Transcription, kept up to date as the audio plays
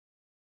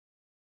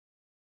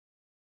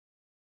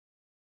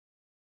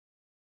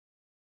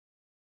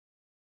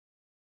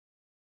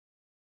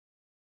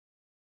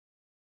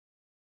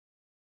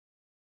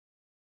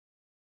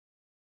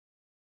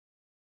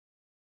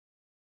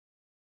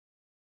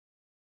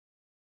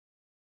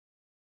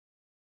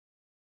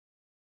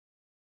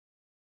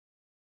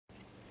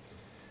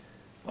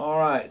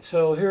Alright,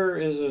 so here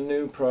is a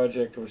new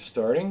project we're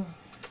starting.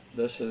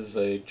 This is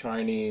a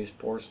Chinese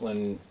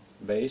porcelain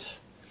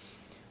vase,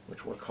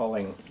 which we're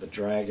calling the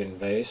Dragon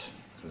Vase,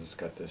 because it's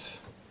got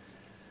this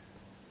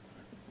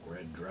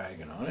red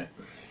dragon on it.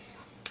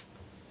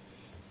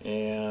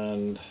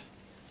 And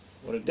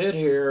what I did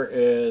here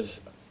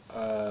is,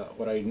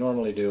 what I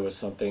normally do with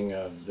something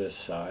of this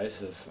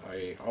size is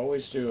I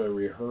always do a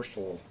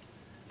rehearsal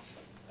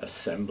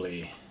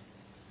assembly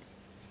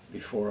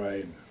before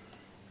I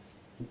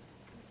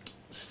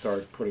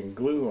start putting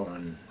glue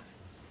on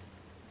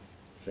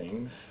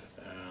things,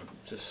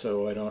 just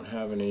so I don't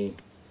have any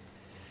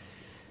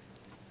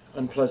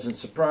unpleasant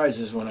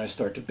surprises when I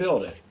start to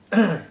build it.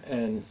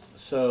 And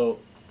so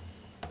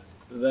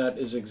that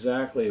is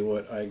exactly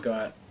what I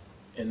got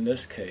in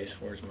this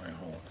case. Where's my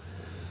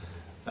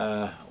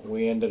hole?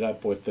 We ended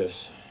up with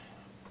this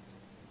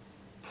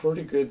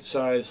pretty good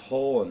size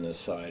hole in this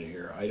side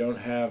here. I don't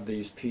have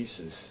these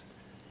pieces.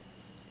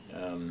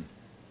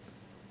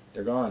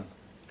 They're gone.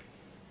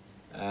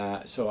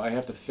 So I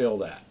have to fill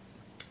that.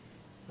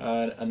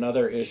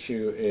 Another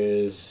issue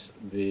is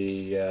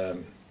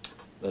the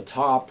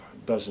top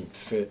doesn't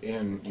fit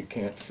in. You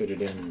can't fit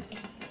it in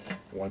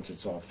once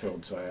it's all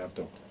filled, so I have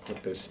to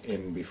put this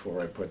in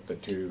before I put the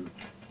two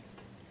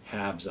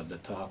halves of the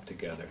top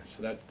together.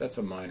 So that's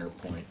a minor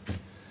point.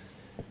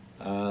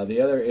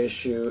 The other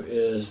issue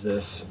is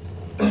this.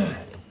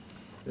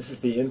 This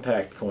is the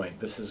impact point.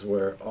 This is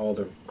where all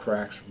the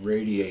cracks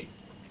radiate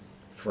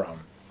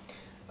from.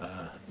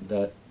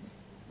 That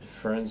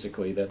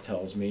forensically, that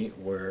tells me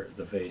where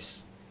the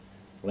vase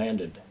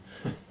landed.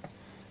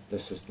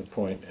 This is the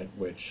point at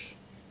which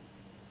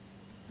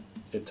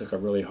it took a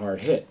really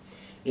hard hit.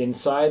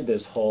 Inside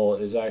this hole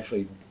is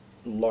actually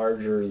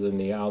larger than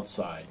the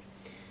outside.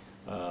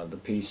 The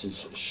piece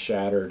is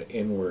shattered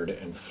inward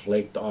and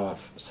flaked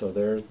off, so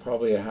there's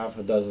probably a half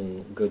a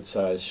dozen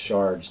good-sized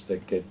shards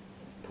that get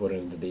put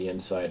into the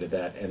inside of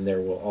that, and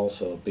there will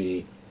also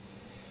be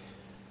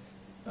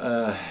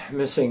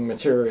missing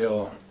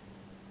material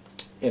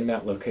in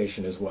that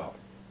location as well.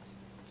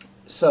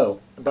 So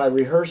by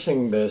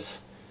rehearsing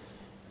this,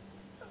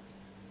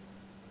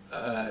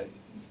 I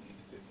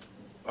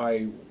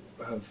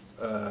have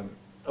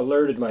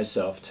alerted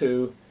myself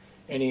to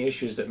any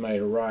issues that might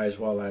arise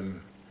while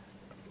I'm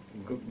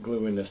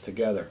gluing this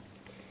together.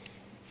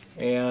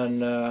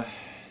 And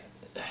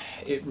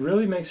it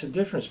really makes a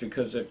difference,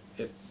 because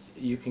if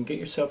you can get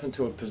yourself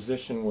into a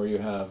position where you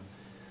have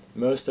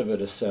most of it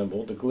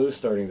assembled, the glue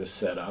starting to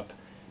set up,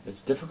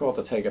 it's difficult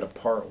to take it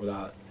apart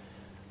without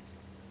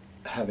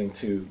having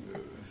to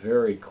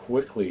very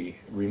quickly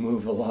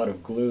remove a lot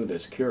of glue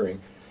that's curing,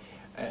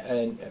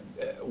 and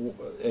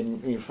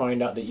you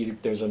find out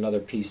that there's another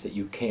piece that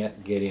you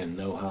can't get in,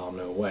 no how,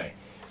 no way.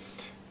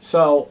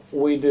 So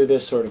we do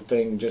this sort of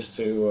thing just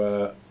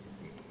to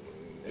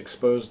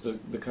expose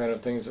the kind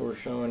of things that we're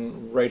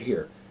showing right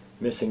here.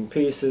 Missing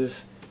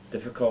pieces,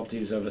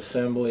 difficulties of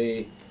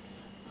assembly,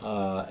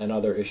 and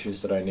other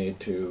issues that I need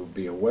to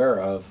be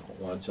aware of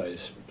once I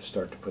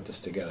start to put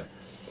this together.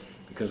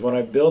 Because when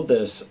I build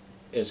this,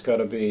 it's got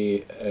to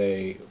be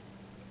a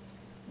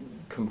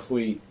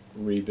complete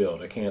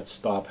rebuild. I can't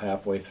stop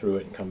halfway through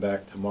it and come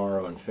back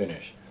tomorrow and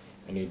finish.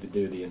 I need to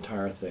do the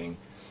entire thing.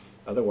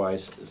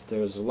 Otherwise,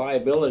 there's a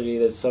liability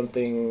that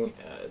something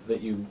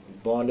that you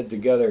bonded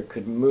together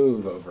could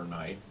move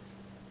overnight,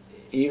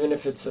 even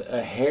if it's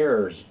a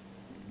hair's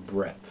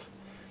breadth.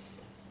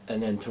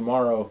 And then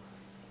tomorrow,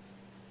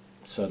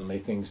 suddenly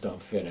things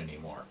don't fit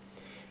anymore.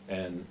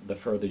 And the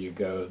further you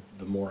go,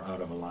 the more out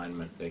of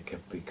alignment they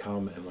can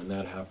become, and when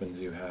that happens,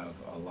 you have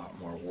a lot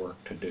more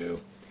work to do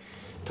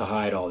to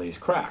hide all these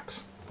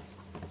cracks,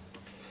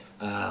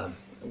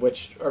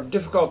 which are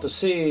difficult to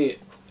see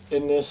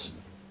in this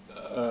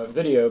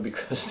video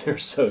because they're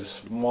so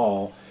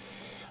small,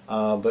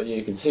 but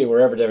you can see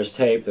wherever there's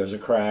tape, there's a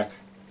crack.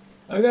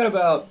 I've got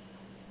about,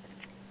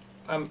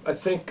 I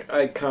think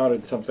I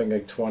counted something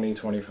like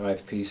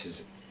 20-25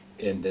 pieces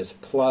in this,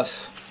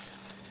 plus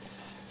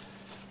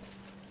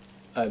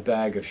a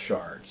bag of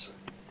shards.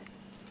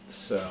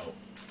 So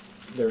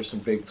there's some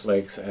big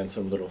flakes and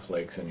some little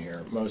flakes in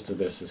here. Most of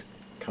this is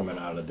coming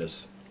out of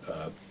this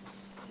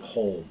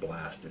hole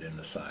blasted in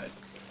the side.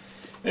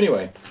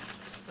 Anyway,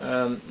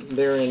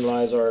 therein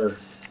lies our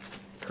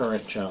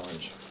current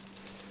challenge.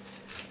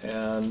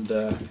 And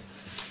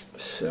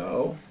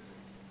so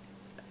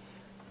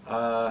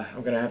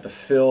I'm going to have to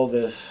fill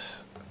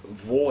this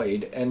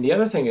void. And the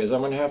other thing is,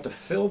 I'm going to have to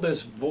fill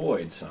this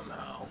void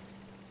somehow.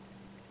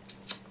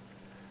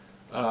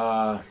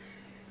 I'm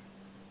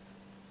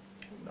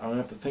going to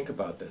have to think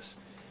about this,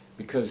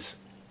 because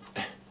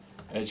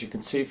as you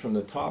can see from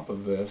the top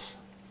of this,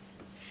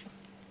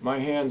 my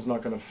hand's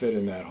not going to fit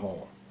in that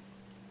hole.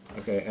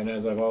 Okay, and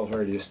as I've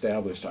already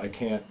established, I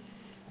can't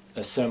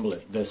assemble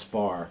it this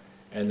far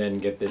and then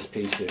get this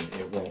piece in.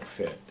 It won't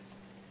fit.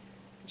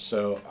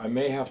 So I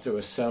may have to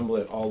assemble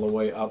it all the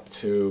way up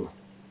to,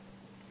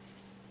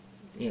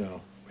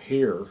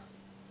 here.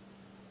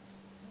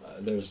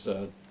 There's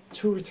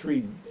 2 or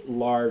 3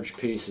 large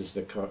pieces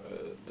that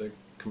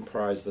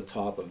comprise the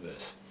top of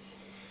this.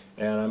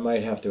 And I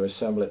might have to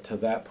assemble it to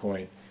that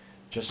point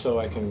just so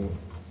I can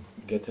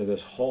get to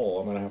this hole.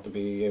 I'm going to have to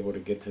be able to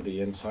get to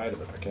the inside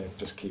of it. I can't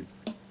just keep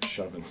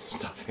shoving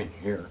stuff in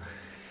here.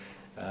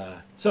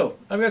 So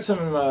I've got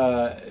some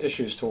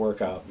issues to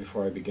work out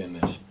before I begin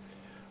this.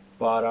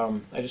 But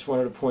I just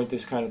wanted to point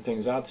these kind of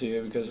things out to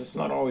you because it's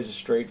not always a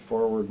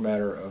straightforward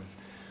matter of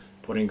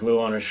putting glue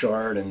on a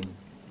shard and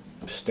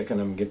sticking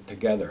them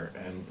together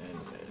and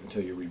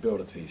until you rebuild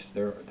a piece.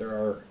 There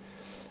are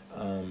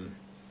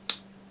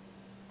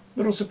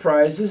little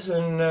surprises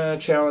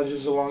and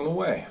challenges along the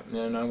way,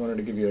 and I wanted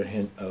to give you a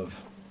hint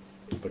of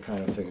the kind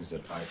of things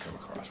that I come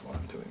across while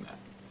I'm doing that.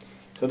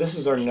 So this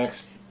is our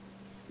next,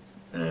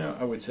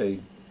 I would say,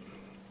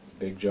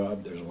 big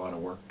job. There's a lot of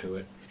work to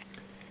it,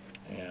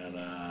 and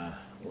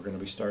we're going to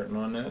be starting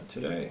on that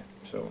today.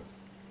 So,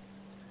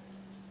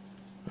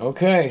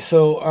 okay,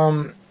 so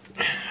I'm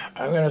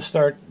going to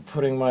start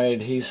putting my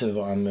adhesive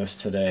on this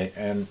today,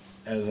 and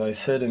as I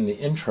said in the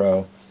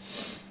intro,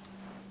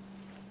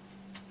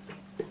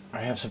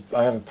 I have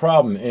a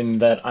problem in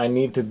that I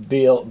need to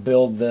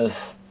build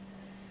this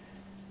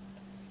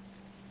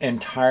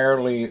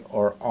entirely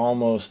or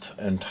almost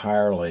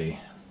entirely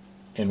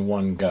in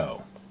one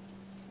go.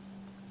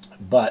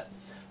 But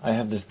I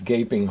have this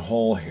gaping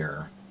hole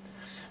here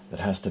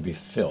that has to be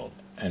filled,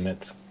 and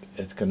it's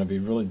going to be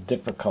really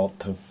difficult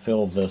to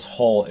fill this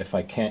hole if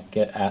I can't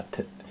get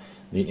at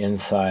the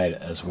inside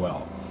as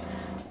well.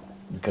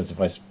 Because if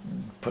I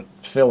put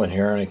fill in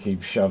here and I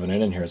keep shoving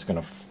it in here, it's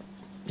going to,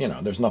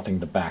 there's nothing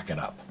to back it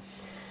up.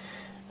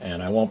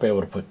 And I won't be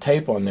able to put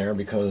tape on there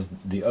because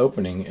the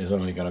opening is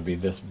only going to be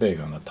this big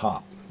on the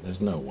top.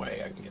 There's no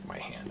way I can get my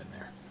hand in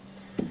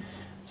there.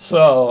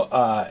 So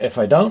if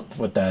I don't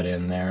put that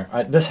in there,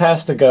 this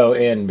has to go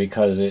in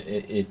because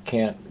it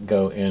can't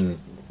go in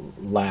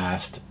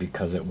last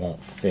because it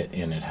won't fit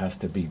in. It has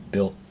to be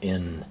built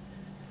in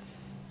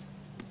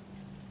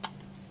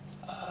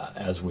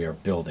as we are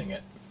building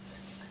it.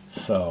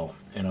 So,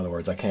 in other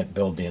words, I can't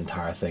build the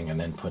entire thing and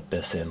then put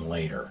this in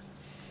later.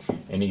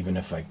 And even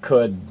if I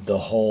could, the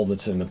hole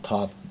that's in the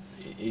top,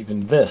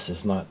 even this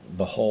is not,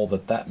 the hole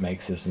that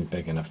makes isn't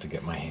big enough to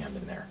get my hand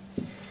in there.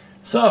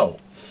 So,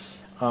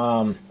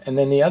 and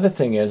then the other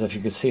thing is, if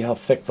you can see how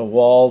thick the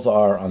walls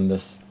are on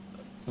this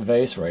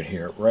vase right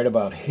here, right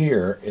about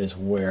here is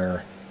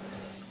where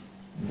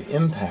the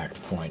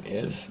impact point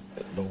is.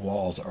 The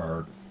walls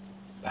are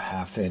a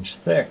 ½ inch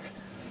thick.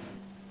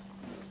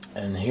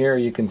 And here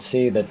you can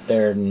see that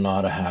they're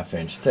not a ½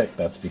 inch thick.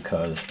 That's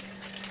because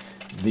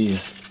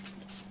these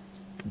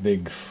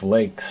big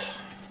flakes,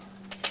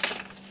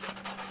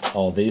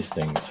 all these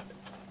things,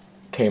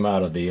 came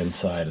out of the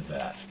inside of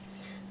that.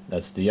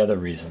 That's the other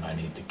reason I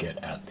need to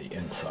get at the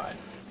inside.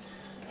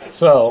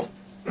 So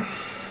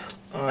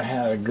I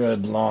had a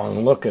good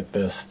long look at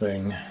this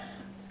thing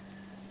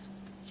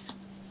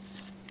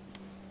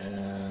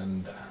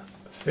and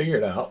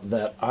figured out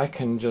that I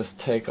can just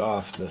take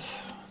off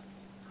this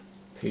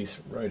piece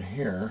right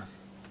here,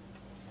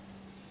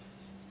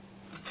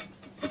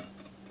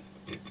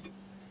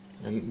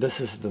 and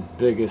this is the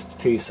biggest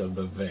piece of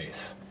the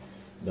vase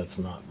that's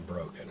not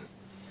broken.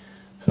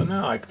 So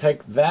now I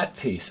take that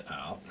piece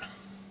out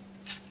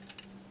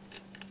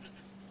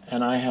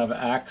and I have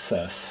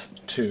access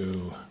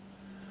to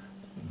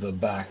the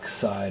back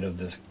side of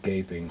this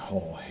gaping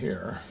hole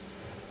here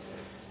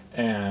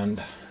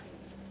and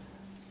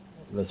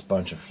this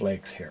bunch of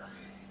flakes here.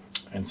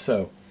 And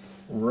so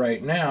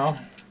right now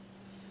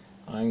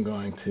I'm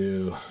going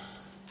to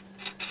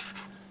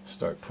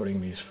start putting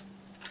these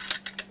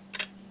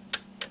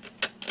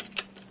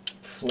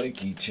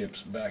flaky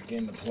chips back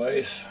into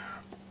place.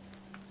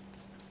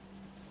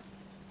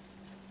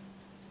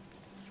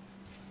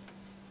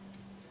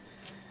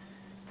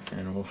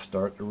 And we'll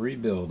start the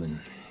rebuilding.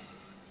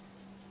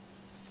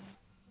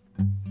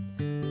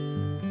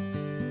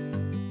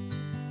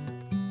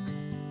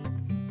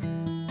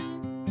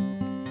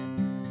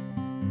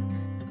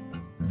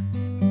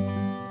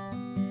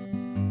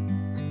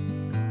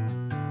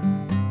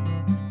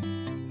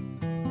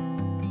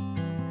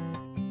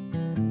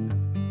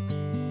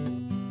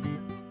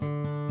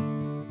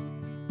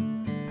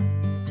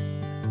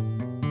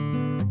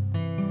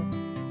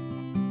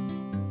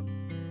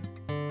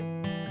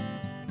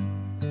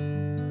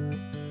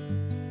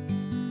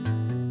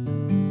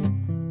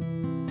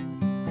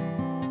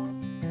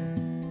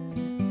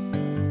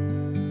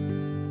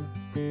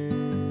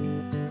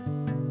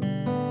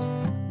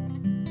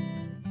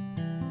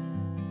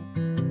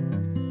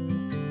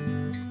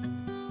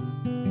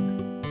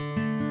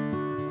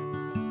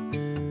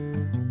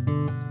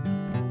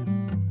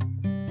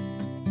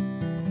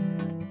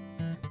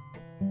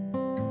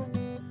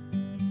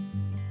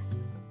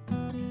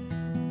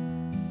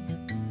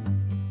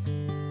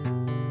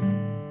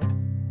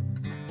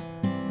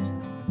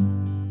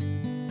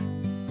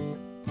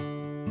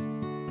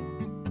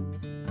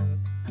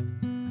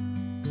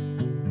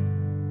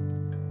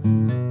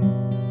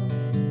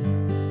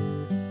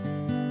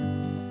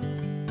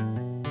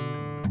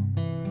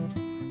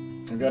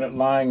 got it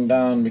lying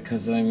down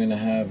because I'm going to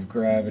have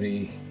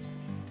gravity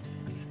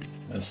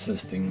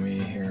assisting me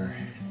here.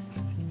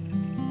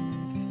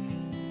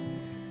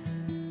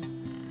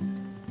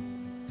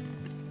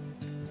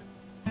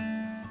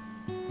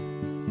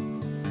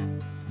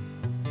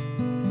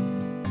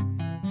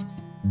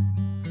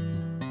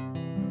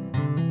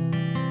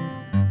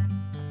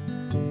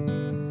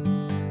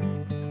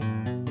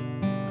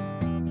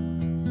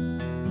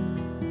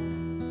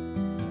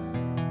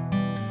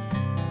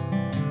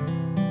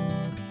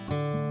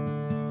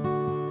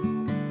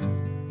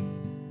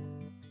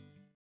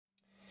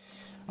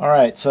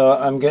 Alright, so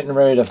I'm getting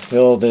ready to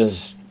fill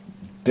these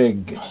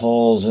big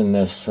holes in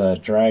this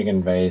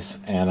dragon vase,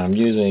 and I'm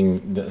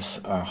using this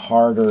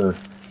harder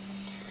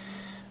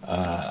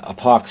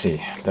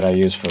epoxy that I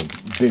use for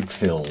big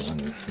fills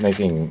and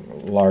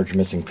making large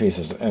missing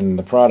pieces. And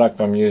the product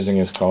I'm using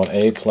is called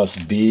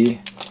A+B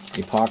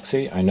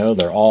epoxy. I know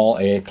they're all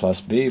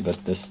A+B,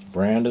 but this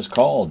brand is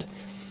called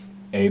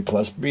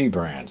A+B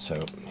brand.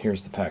 So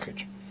here's the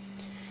package.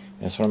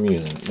 That's what I'm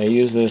using. They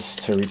use this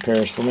to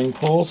repair swimming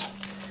pools.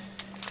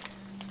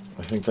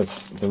 I think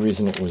that's the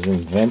reason it was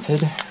invented.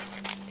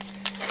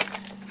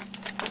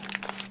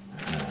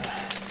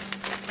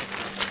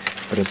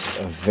 But it's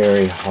a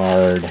very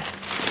hard,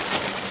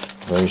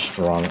 very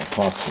strong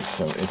epoxy.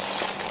 So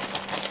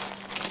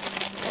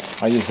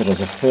I use it as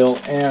a fill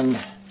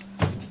and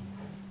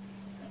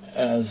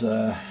as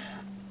a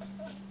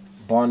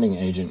bonding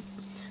agent.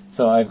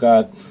 So I've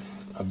got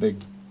a big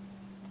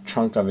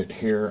chunk of it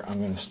here. I'm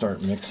going to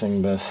start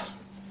mixing this.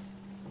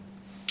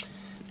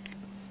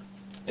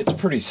 It's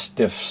pretty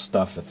stiff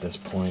stuff at this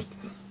point.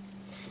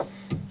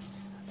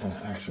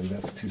 Actually,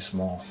 that's too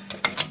small.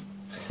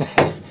 Get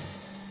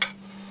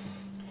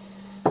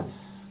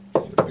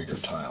a bigger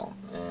tile,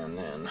 and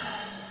then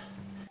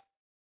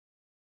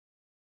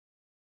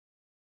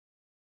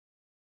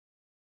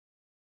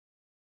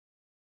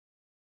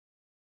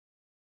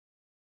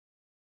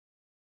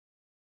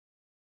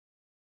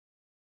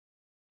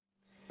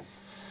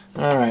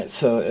all right,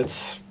 so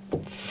it's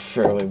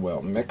fairly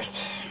well mixed.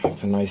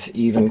 It's a nice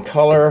even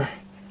color.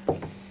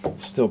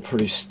 Still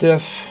pretty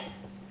stiff.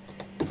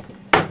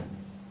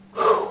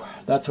 Whew,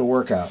 that's a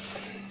workout.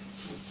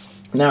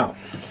 Now,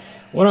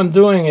 what I'm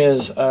doing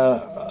is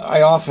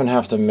I often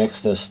have to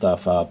mix this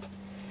stuff up,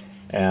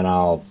 and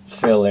I'll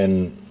fill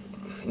in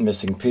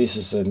missing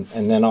pieces, and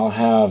then I'll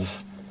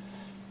have,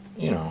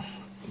 you know,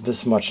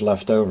 this much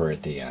left over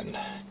at the end.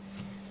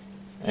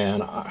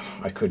 And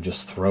I could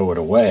just throw it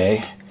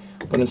away,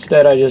 but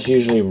instead I just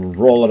usually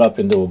roll it up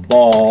into a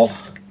ball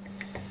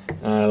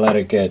and I let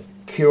it get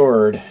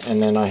cured,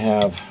 and then I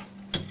have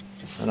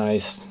a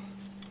nice,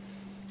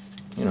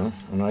 you know,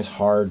 a nice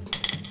hard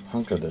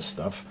hunk of this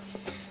stuff.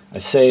 I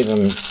save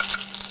them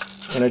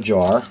in a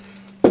jar,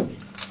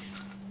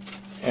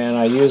 and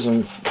I use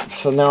them.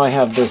 So now I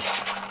have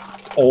this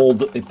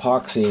old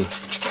epoxy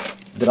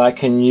that I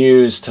can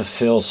use to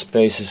fill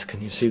spaces. Can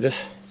you see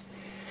this?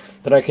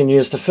 That I can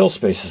use to fill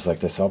spaces like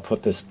this. I'll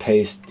put this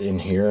paste in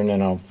here, and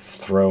then I'll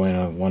throw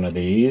in one of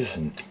these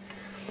and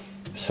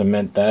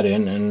cement that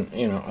in, and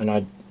you know,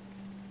 and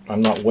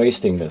I'm not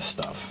wasting this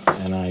stuff,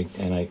 and I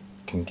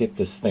can get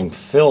this thing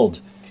filled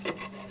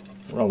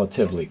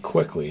relatively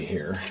quickly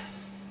here.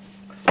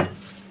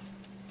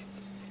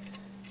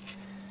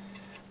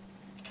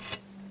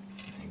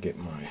 Get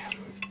my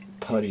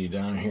putty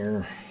down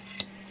here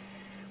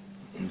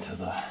into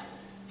the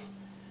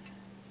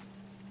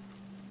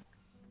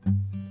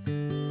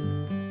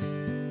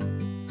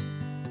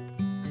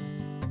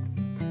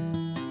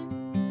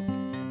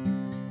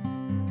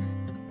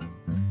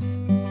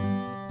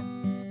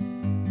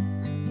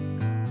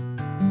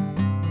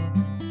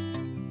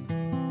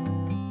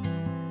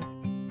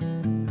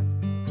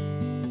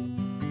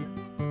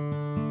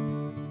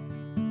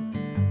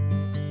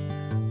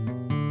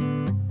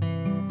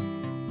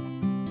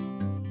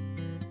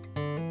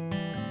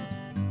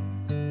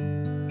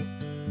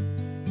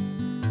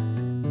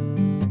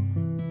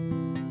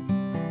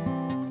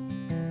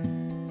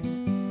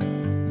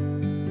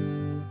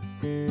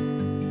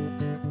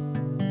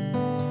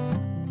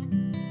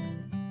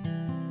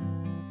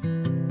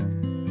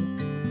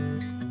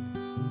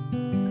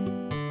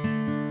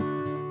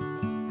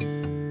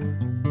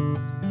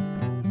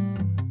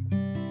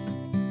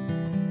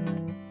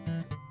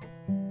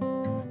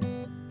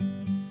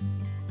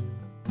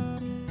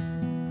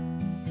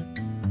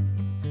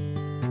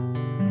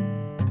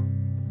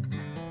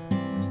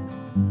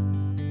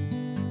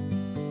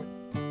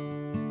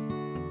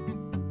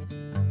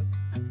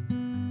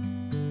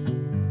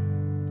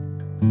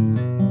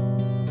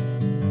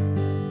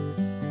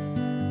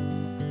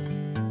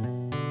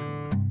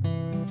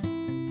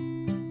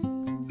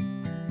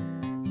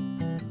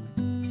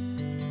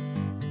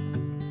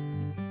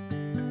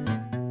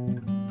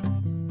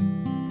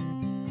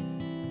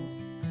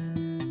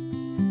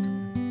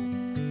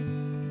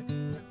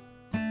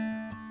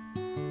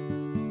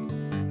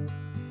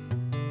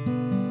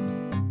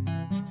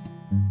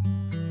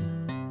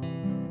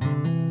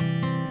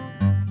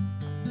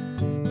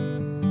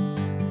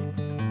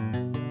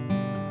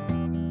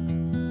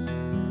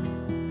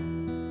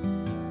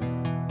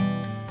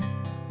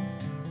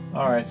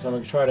Alright, so I'm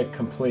going to try to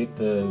complete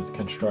the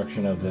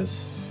construction of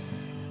this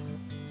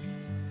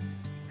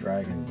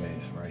dragon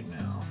vase right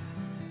now.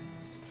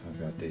 So I've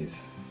got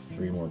these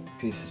 3 more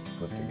pieces to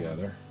put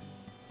together.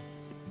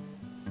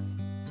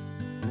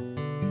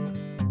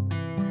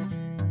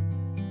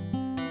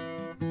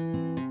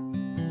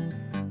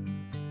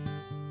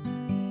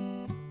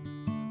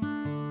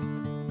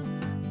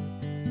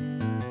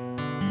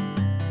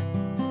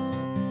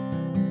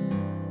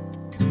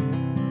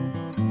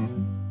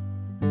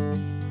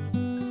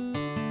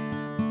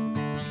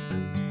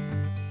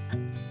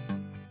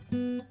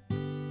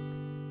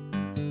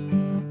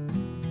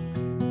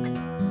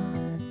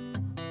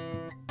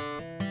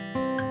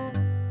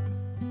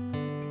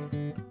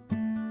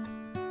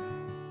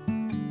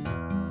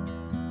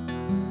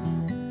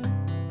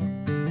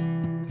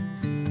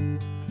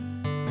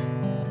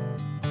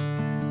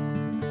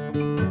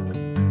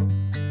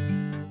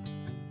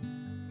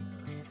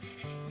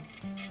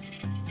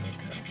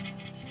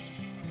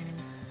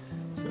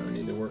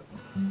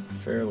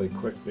 Fairly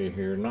quickly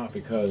here, not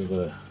because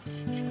the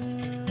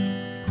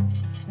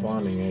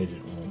bonding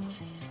agent will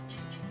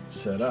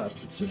set up,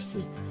 it's just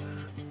that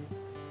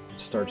it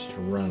starts to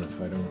run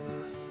if I don't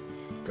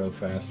go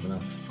fast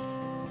enough.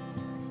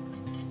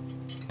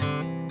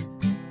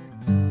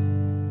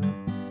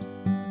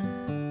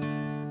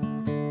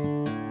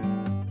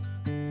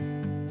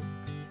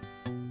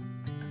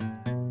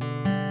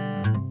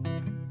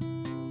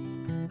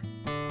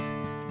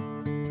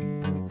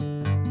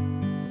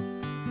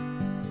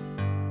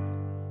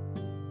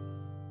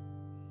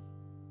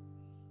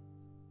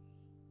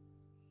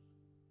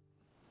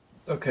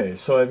 Okay,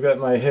 so I've got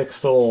my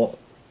Hicksel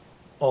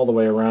all the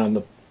way around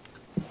the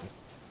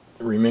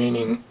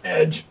remaining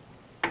edge,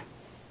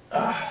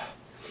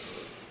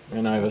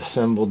 and I've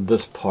assembled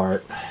this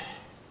part,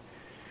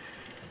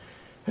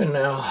 and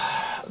now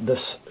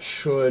this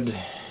should,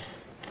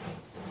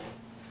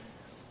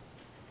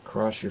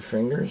 cross your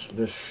fingers,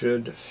 this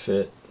should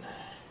fit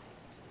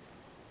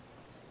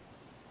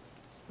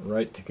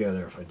right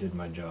together if I did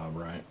my job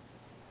right.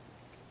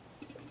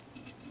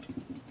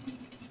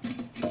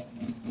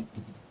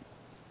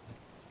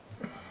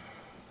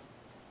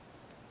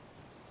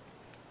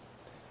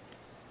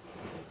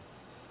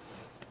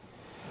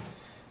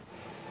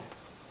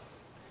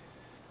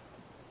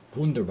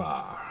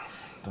 Wunderbar.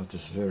 That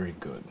is very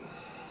good.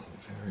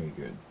 Very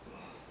good.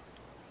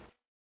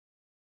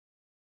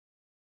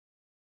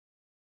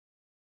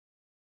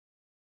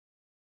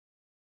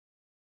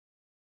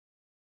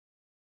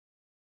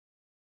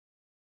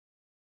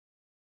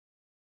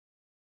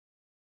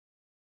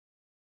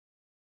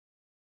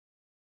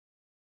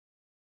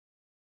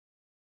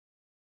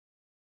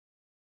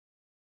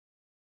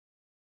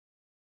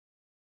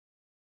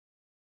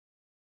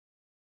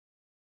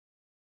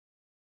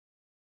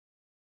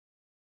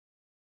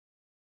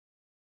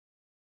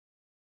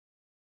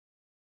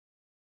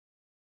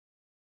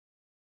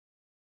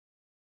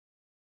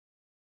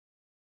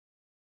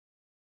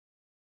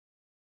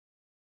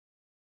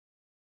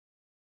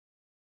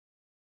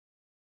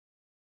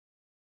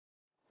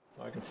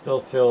 So I can still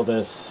fill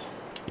this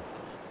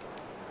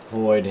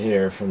void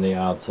here from the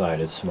outside.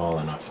 It's small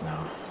enough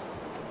now.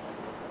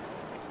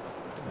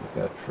 I've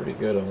got pretty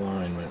good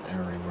alignment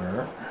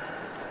everywhere,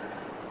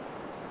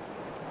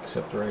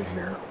 except right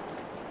here.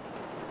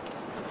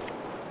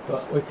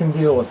 But we can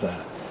deal with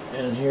that.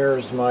 And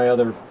here's my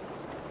other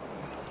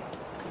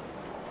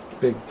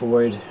big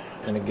void,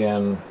 and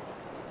again,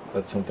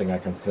 that's something I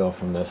can fill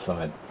from this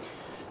side.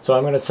 So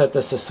I'm going to set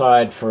this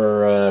aside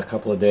for a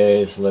couple of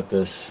days, let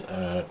this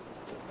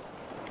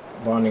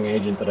bonding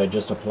agent that I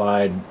just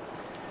applied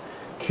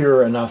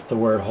cure enough to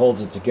where it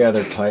holds it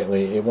together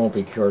tightly. It won't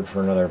be cured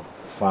for another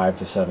 5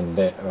 to 7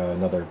 days,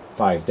 another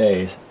 5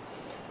 days.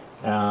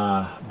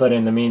 But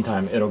in the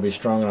meantime, it'll be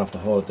strong enough to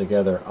hold it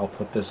together. I'll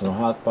put this in a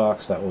hot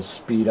box that will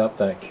speed up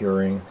that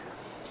curing,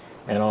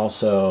 and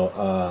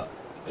also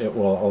it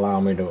will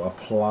allow me to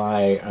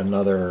apply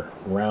another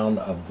round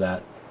of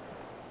that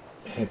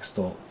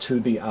Hicksel to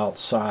the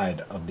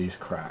outside of these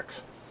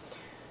cracks.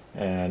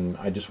 And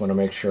I just want to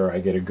make sure I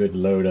get a good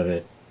load of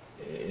it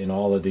in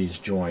all of these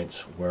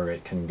joints where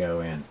it can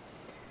go in.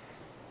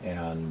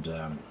 And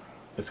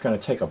it's going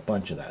to take a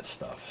bunch of that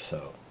stuff,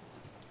 so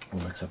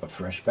we'll mix up a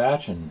fresh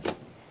batch and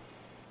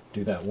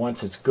do that.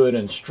 Once it's good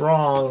and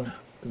strong,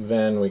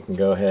 then we can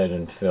go ahead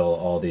and fill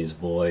all these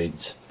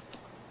voids,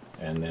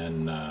 and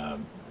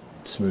then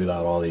smooth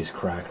out all these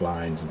crack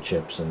lines and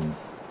chips and,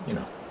 you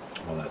know,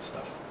 all that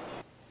stuff.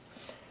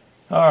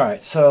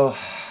 Alright, so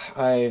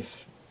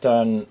I've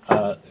done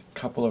a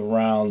couple of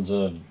rounds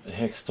of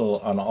Hicksel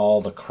on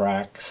all the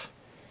cracks,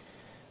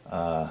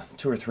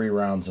 2 or 3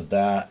 rounds of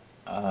that.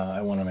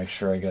 I want to make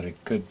sure I get a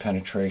good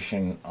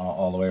penetration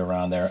all the way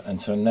around there. And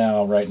so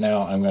now, right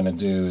now, I'm going to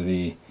do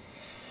the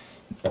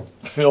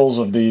fills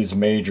of these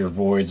major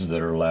voids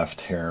that are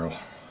left here.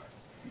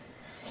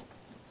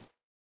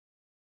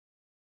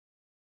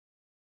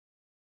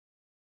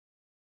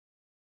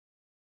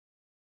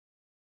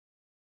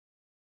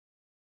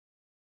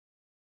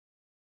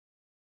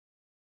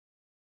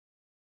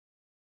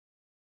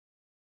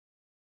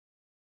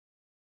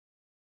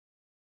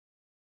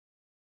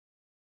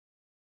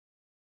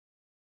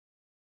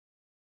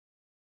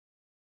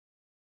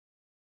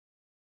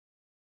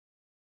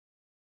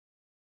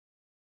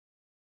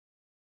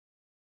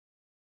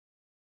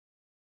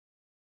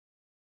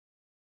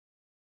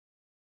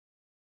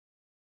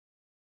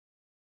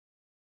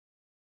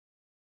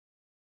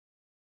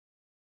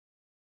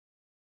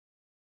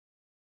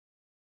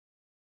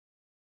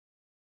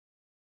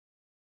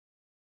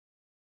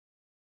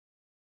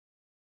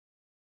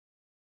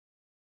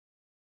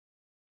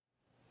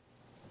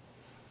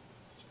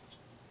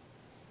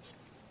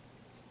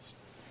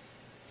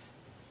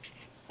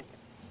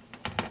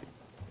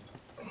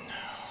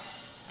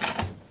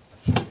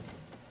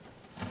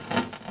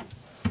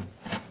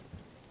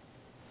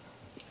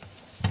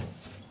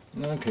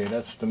 Okay,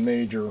 that's the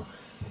major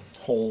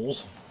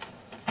holes.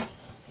 I'll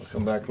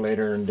come back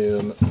later and do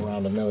them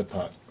around the millet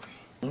pot.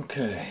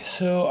 Okay,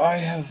 so I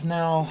have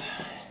now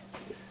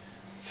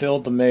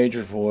filled the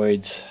major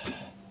voids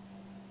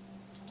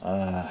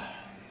and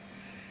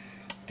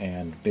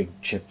big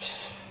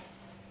chips,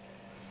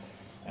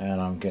 and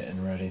I'm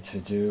getting ready to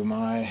do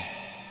my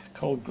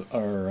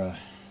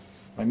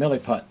my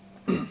millet pot.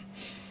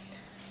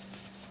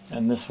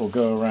 And this will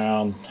go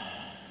around.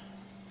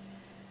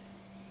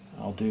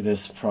 I'll do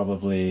this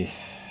probably,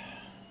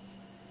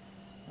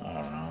 I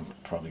don't know, I'm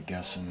probably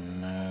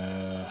guessing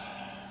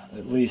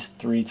at least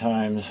 3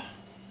 times.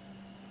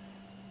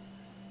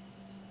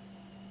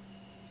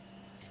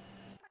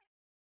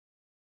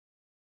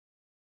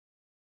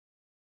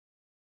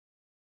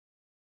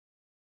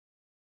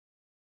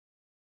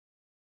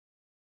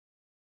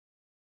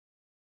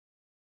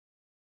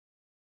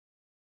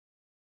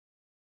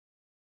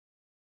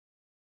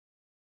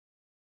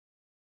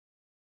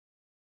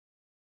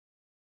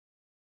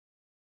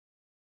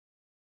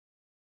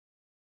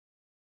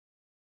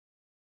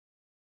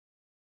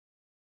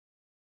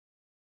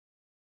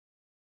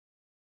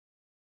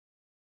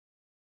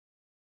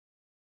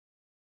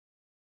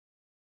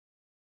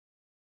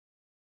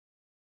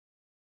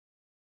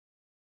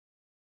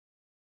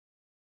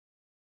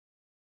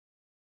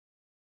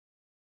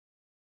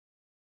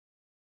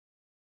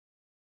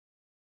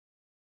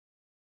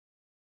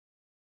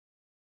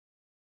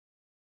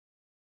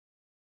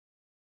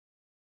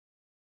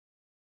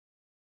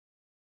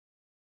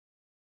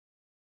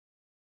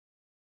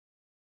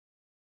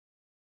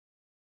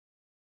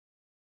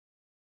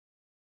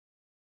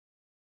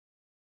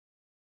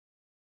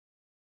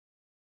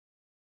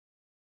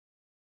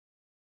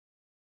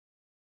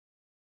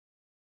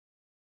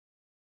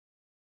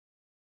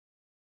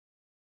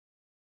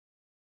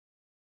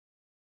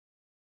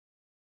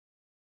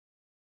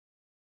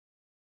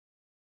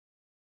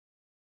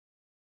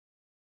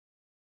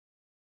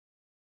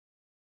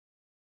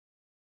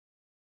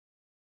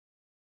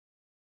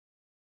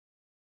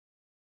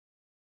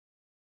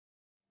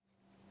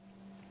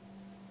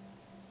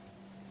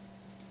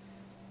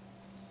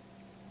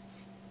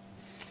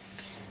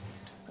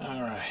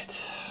 Alright,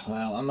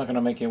 well, I'm not going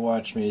to make you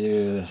watch me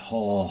do this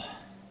whole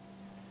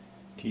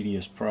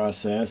tedious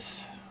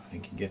process. I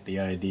think you get the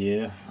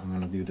idea. I'm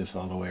going to do this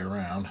all the way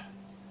around.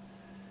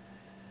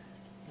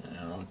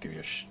 And I'll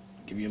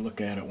give you a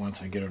look at it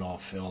once I get it all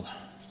filled.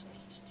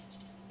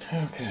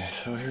 Okay,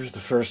 so here's the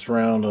first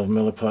round of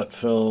millet pot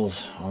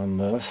fills on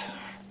this.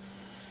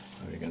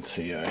 So you can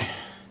see I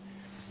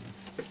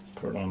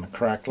put it on the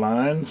cracked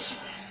lines.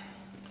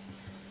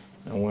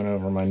 I went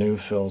over my new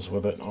fills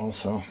with it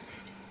also.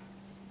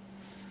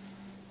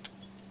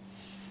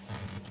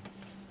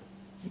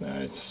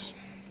 It's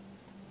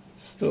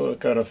still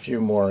got a few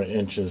more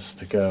inches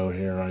to go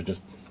here. I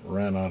just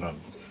ran out of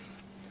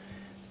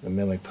the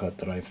millet pot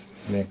that I've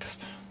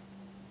mixed.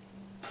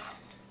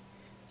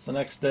 It's the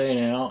next day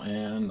now,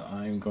 and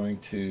I'm going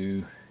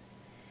to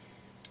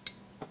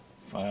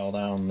file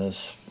down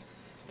this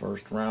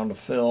first round of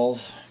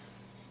fills.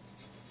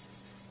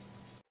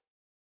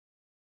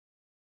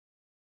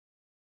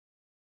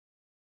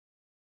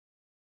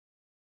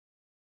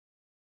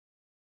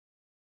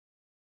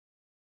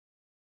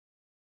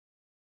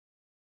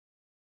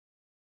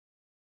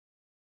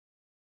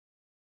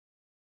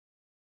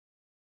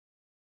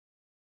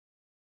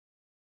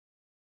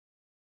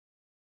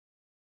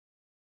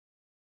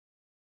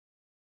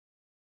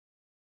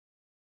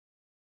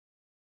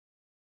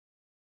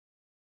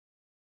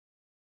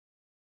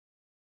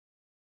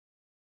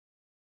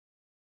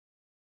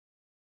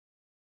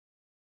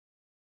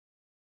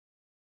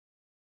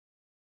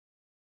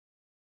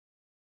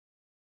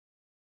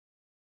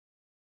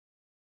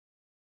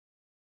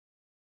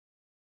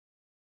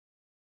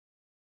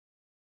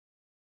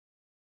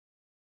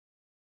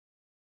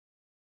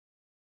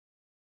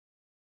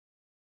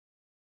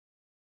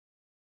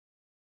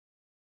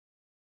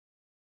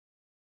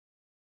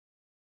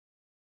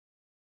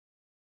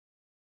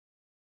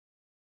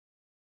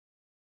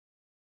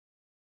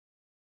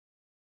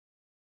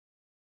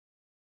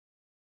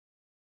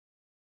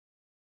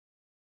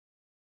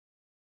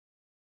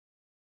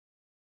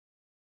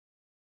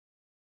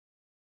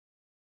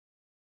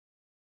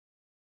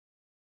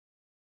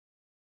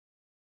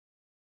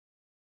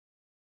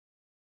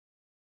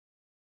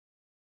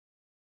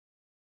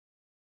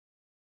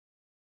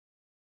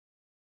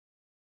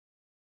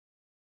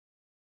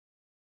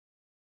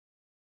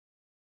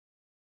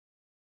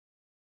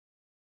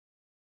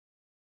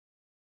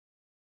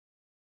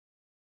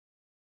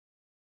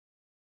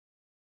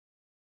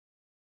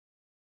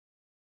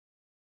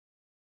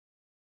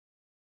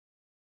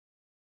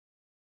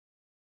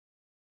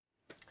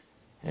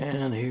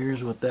 And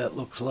here's what that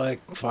looks like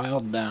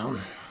filed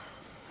down.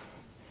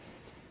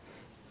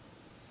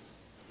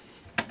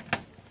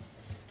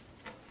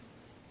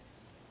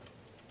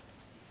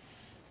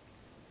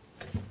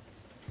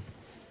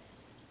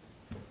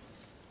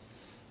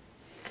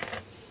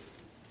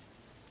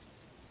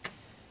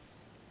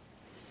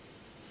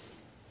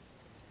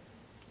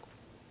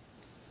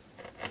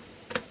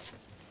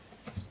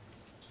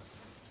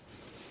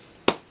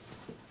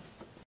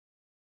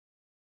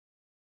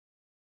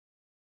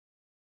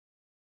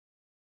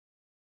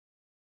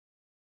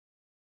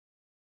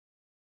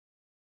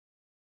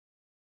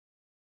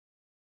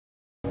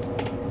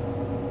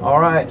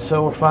 Alright,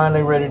 so we're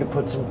finally ready to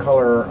put some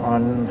color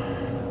on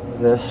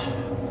this.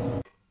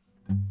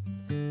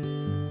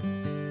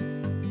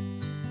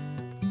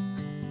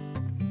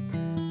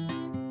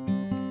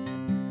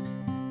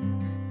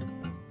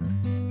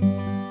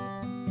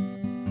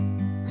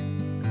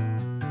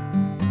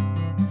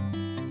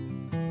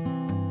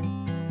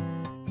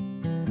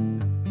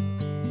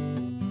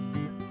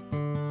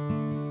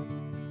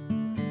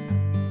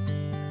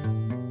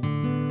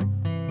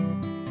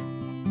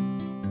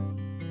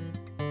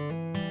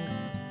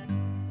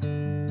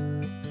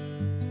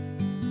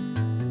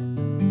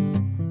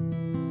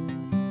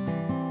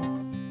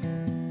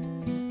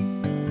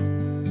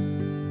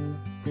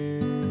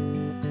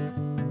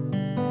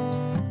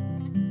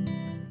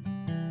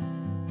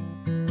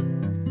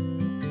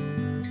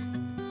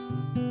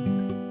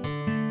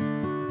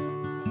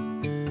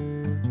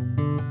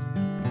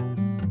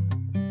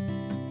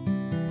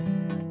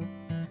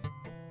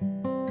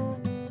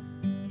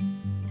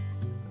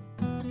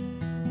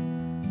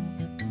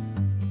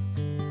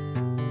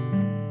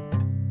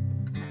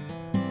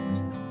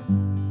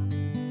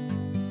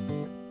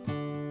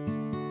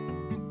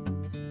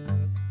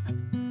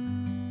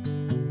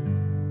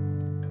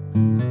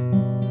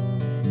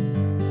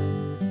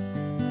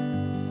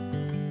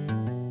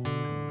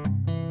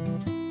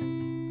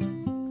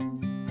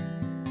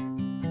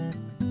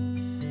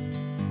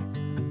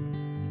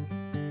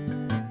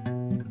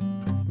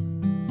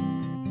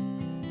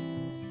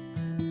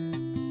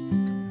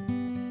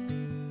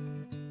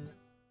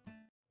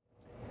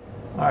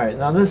 Alright,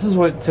 now this is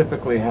what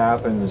typically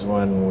happens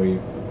when we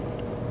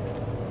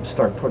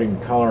start putting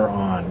color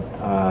on.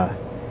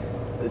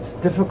 It's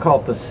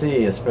difficult to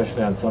see,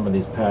 especially on some of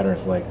these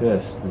patterns like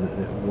this,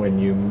 when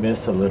you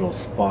miss a little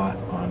spot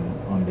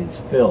on these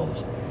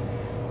fills.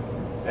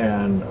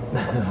 And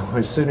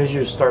as soon as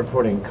you start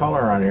putting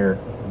color on here,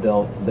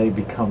 they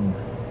become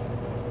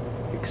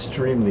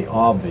extremely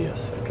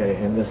obvious.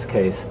 Okay, in this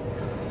case,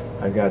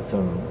 I've got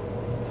some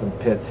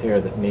pits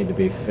here that need to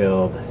be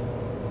filled.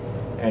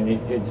 And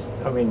it's,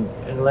 I mean,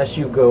 unless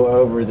you go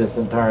over this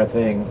entire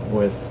thing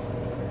with,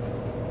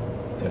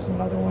 there's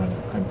another one,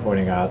 I'm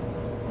pointing out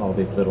all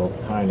these little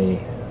tiny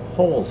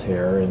holes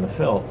here in the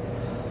fill.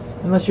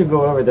 Unless you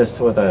go over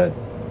this with a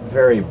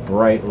very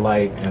bright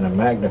light and a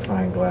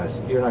magnifying glass,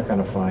 you're not going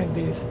to find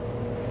these.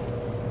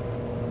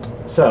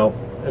 So,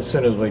 as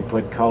soon as we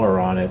put color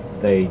on it,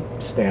 they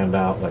stand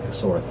out like a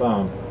sore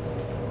thumb.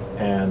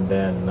 And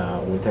then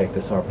we take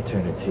this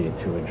opportunity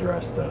to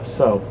address those.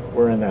 So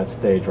we're in that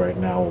stage right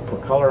now. We'll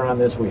put color on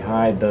this, we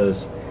hide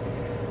those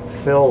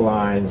fill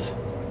lines,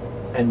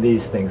 and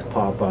these things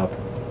pop up.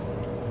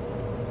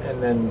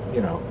 And then,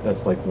 you know,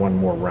 that's like one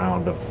more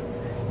round of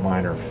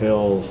minor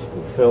fills.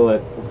 We'll fill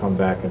it, we'll come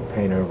back and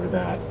paint over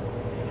that.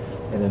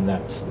 And then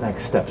that's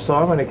next step. So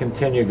I'm going to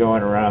continue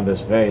going around this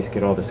vase,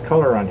 get all this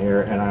color on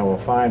here, and I will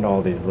find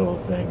all these little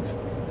things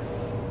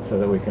so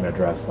that we can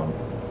address them.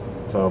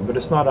 So, but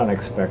it's not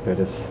unexpected.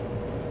 It's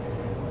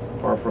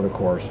par for the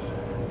course.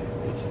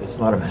 It's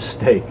not a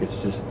mistake. It's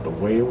just the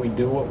way we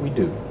do what we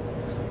do.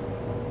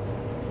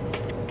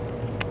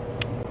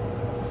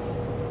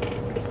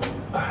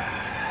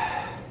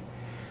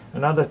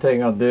 Another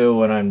thing I'll do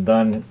when I'm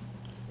done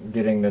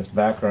getting this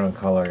background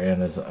color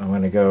in is I'm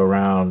going to go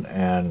around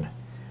and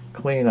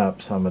clean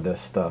up some of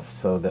this stuff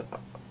so that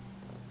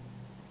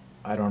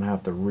I don't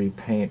have to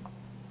repaint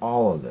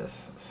all of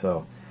this.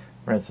 So,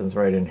 for instance,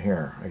 right in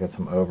here, I got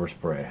some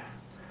overspray.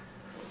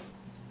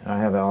 I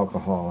have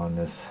alcohol on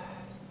this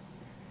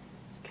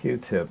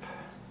Q-tip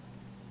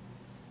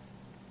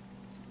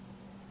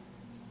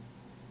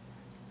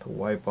to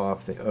wipe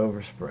off the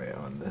overspray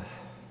on this.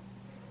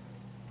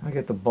 I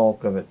get the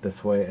bulk of it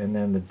this way, and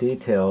then the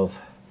details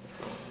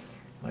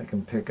I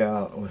can pick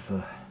out with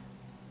a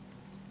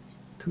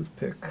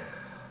toothpick.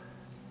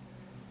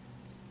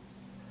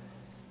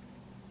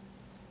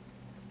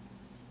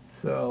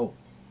 So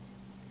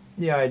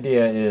the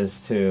idea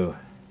is to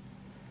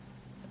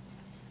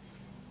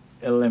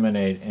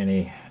eliminate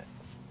any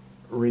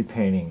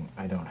repainting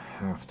I don't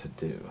have to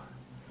do.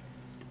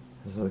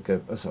 Look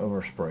at this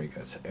overspray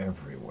goes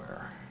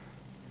everywhere,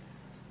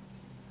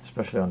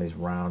 especially on these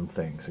round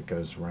things. It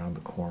goes around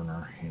the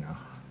corner, you know.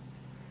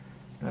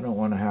 I don't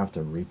want to have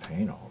to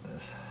repaint all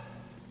this.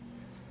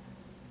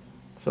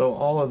 So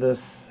all of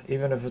this,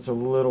 even if it's a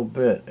little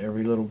bit,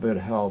 every little bit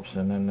helps,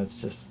 and then it's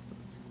just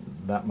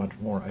that much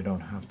more I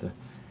don't have to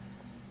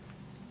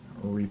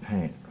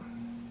repaint.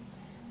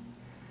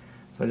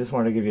 So I just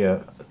wanted to give you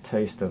a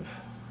taste of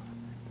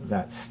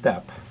that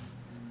step.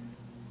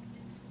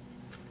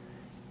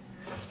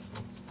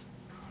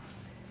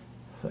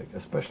 It's like,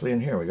 especially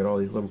in here, we got all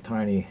these little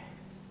tiny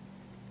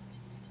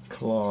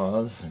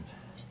claws, and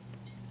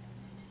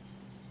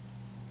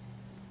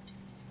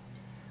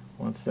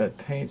once that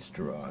paint's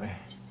dry,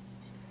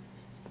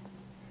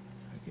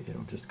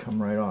 it'll just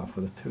come right off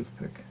with a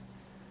toothpick.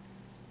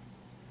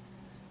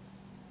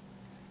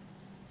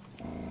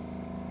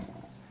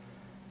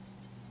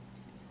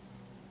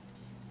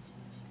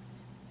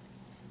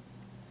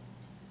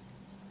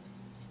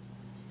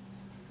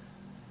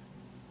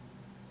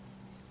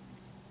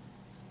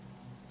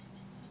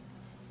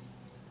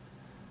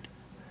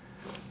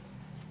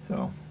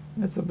 So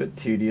it's a bit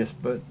tedious,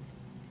 but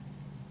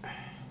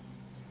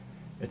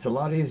it's a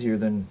lot easier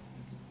than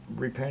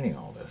repainting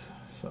all this.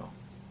 So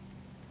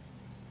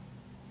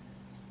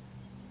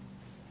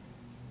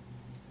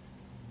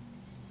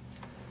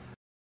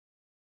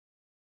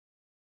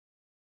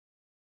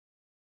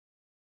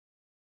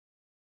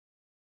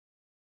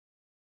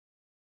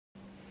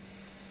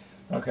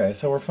okay,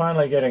 so we're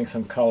finally getting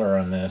some color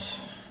on this,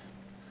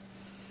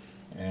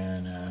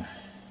 and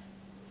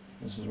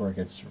this is where it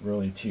gets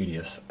really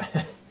tedious.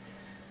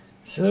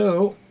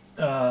 So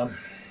I'm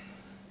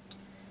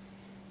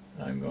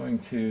going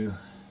to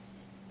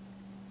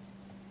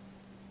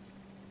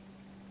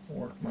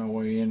work my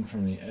way in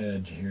from the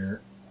edge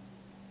here.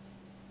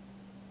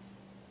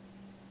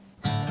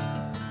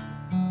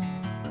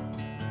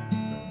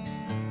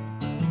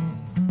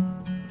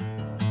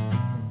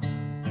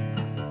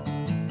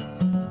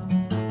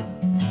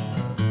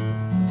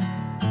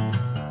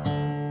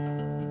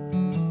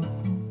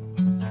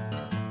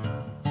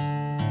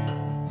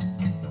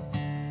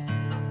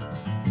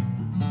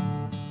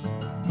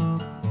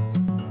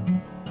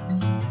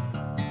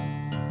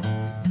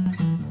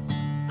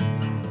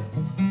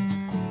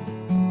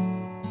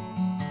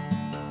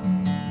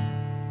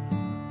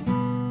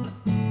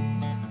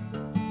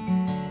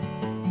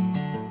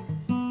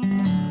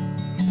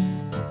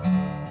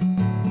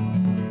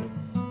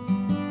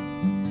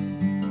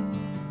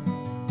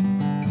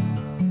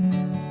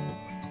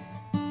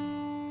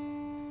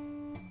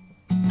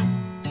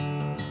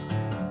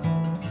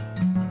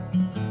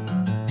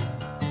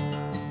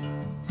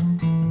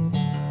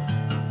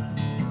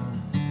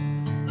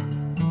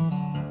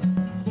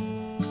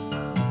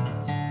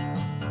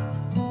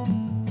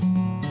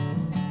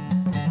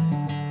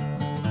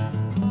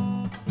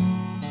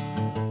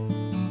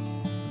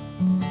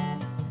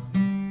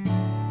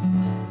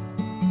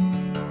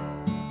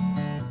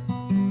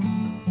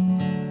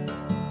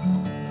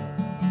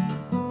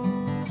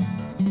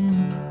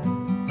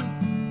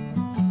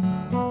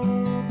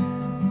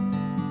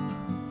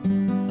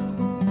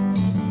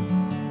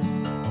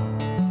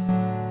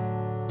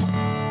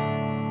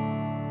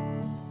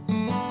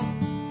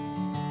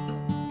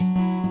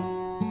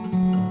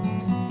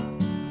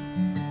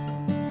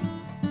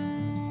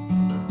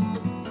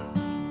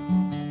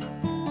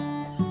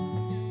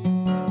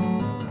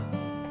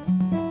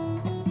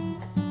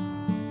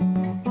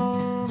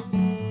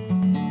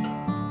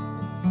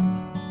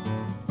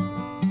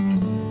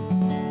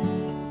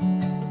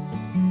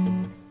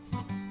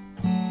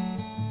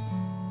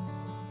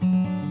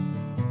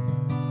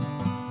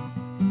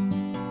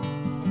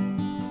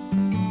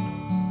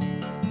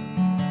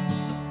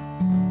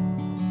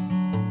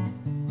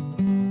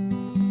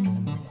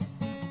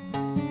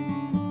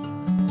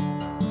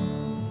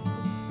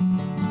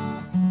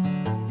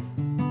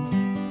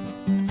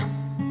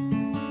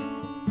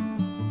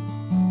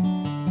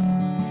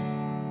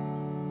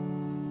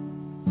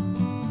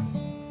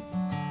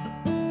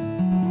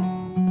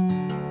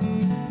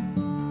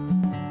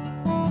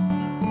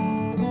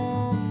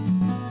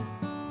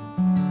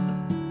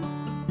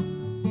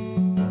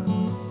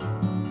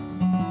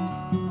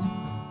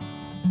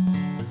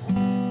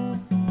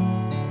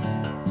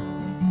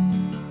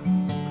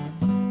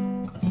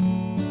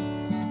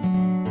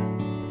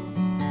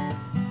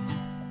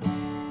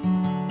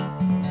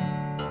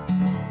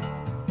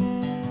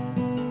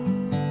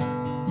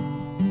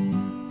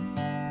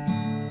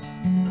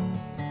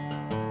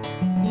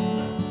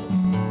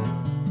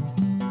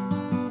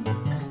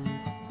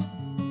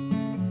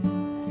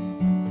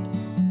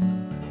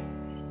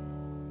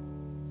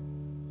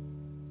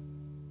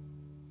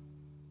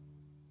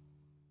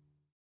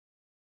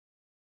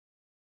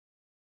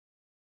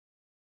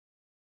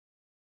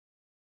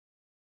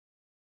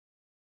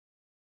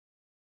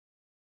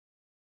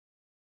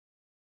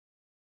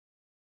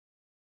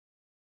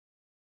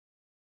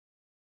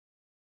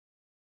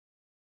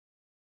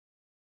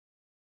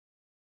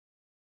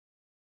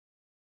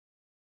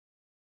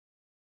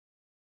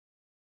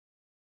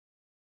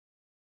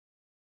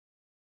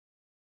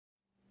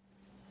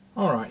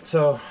 Alright,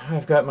 so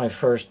I've got my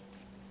first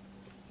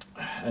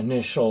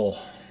initial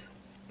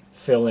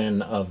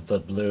fill-in of the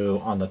blue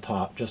on the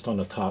top, just on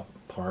the top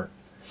part.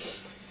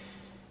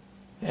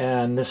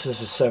 And this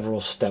is a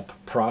several step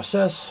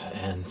process,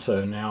 and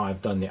so now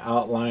I've done the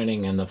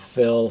outlining and the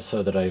fill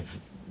so that I've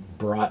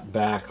brought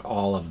back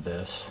all of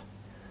this.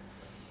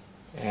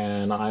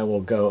 And I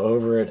will go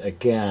over it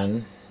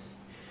again.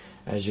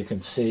 As you can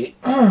see,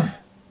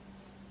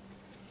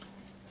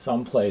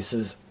 some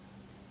places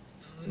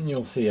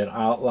you'll see an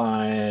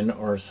outline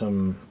or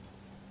some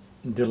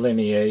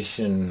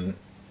delineation,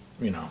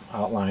 you know,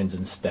 outlines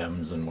and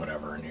stems and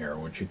whatever in here,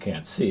 which you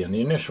can't see in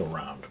the initial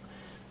round.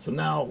 So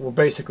now we're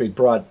basically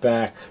brought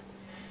back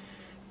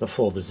the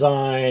full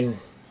design,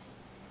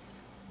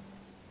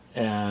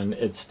 and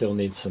it still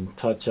needs some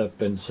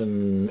touch-up and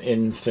some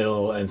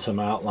infill and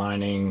some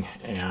outlining,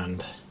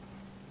 and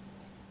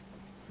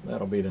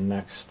that'll be the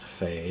next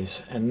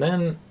phase. And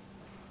then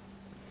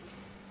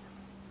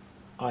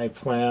I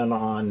plan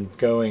on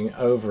going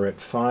over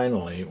it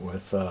finally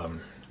with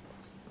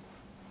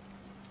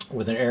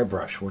with an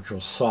airbrush, which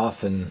will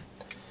soften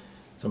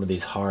some of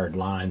these hard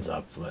lines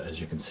up, as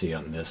you can see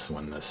on this.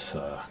 When this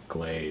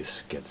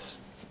glaze gets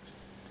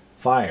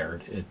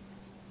fired, it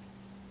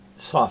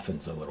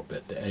softens a little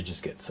bit. The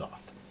edges get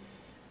soft.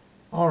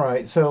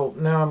 Alright, so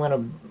now I'm going to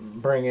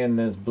bring in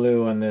this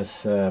blue on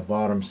this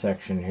bottom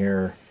section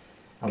here.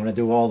 I'm going to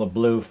do all the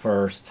blue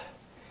first.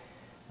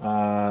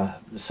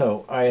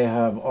 So I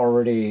have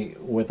already,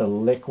 with a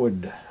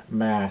liquid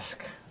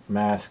mask,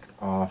 masked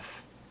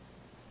off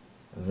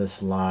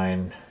this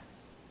line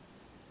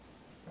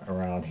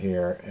around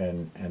here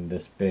and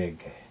this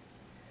big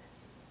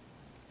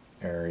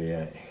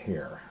area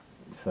here.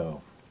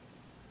 So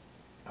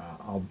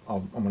I'm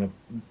going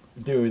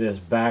to do this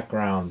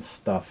background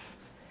stuff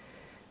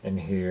in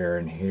here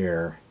and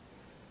here,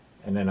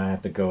 and then I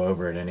have to go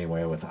over it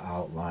anyway with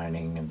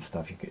outlining and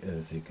stuff.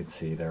 As you can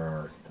see, there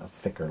are a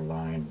thicker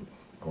line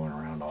going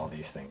around all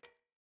these things.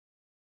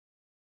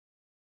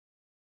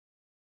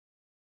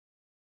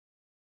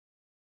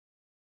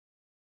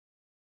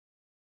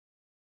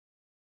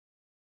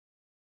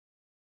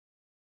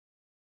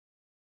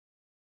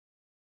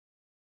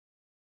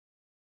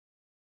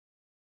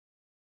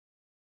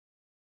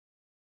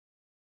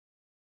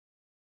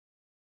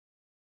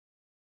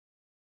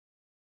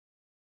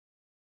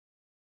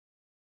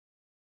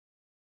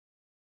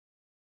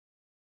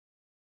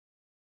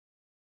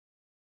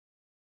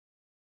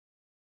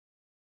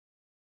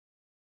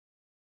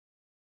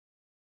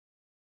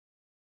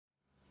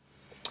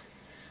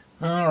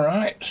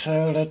 Alright,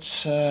 so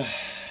let's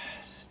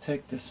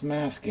take this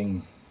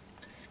masking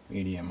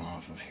medium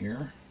off of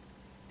here.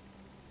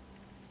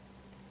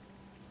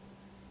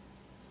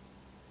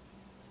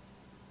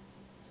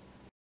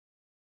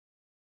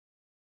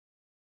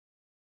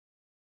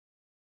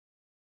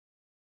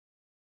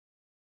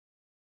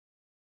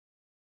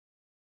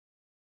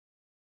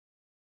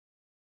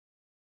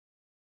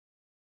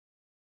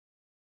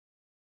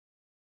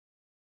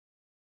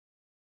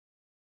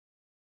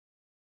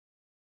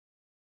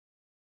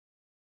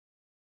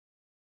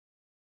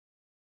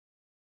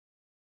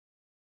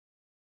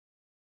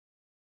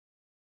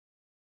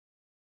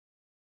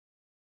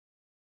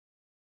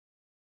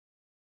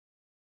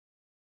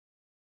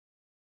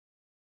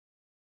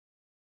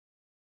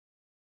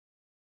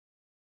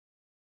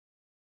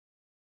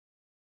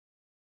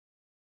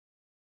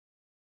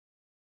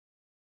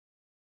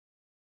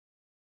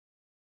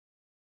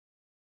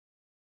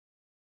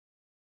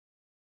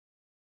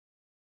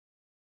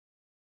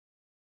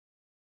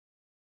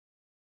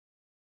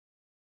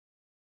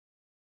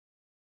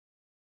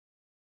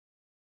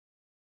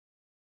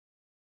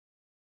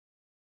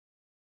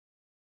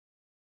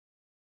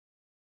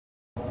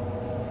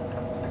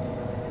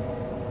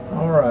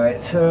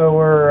 Alright, so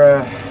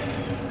we're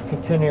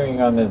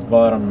continuing on this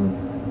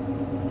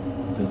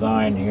bottom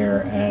design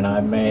here, and I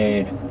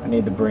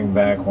need to bring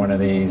back one of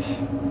these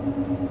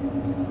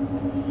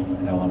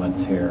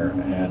elements here,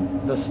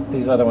 and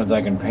these other ones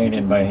I can paint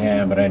in by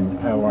hand, but I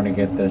want to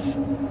get this,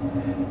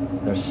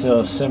 they're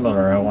so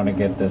similar, I want to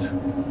get this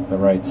the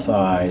right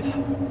size.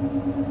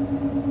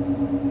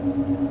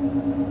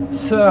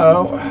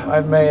 So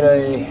I've made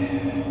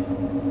a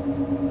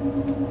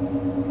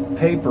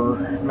paper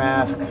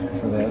mask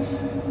for this,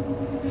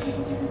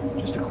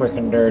 just a quick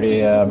and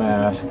dirty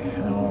mask.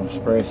 And I'll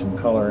spray some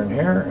color in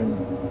here,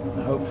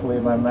 and hopefully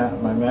my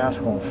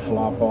mask won't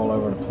flop all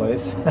over the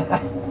place.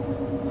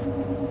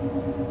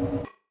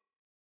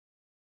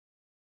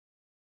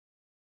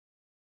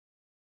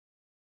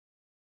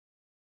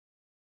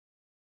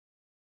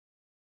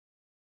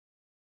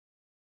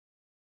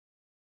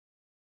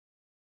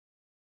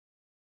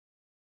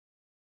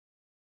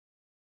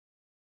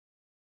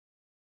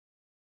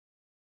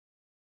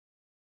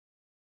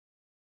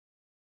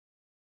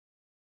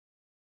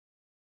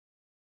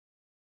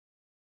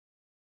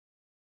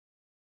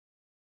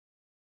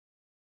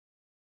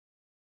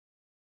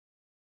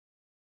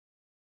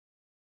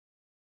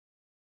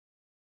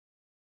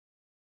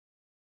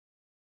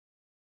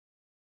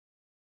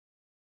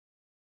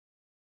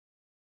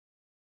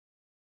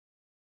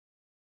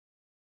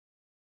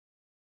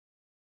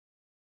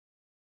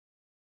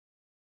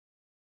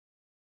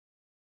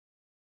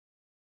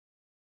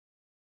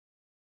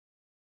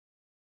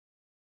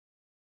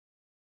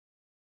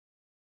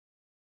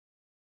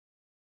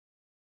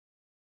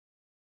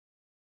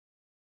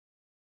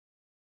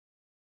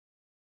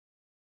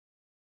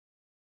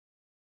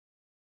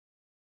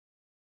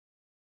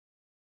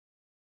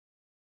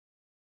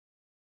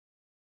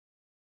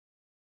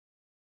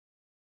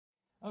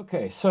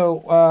 Okay,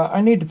 so I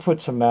need to put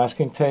some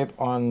masking tape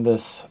on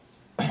this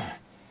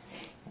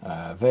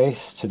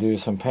vase to do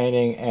some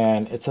painting,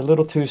 and it's a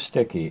little too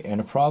sticky, and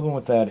the problem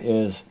with that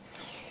is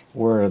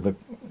where the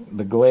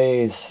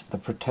glaze, the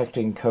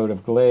protecting coat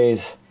of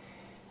glaze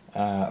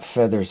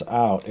feathers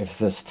out. If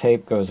this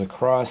tape goes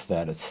across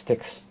that, it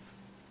sticks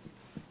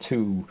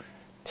too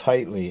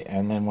tightly,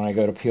 and then when I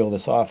go to peel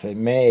this off, it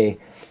may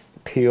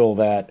peel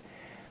that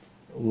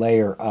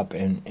layer up,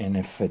 and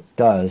if it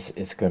does,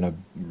 it's going to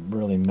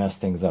really mess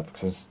things up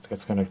because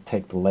it's going to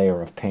take the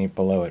layer of paint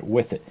below it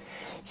with it.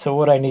 So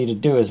what I need to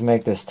do is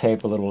make this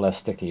tape a little less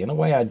sticky. And the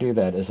way I do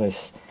that is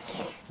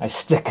I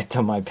stick it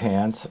to my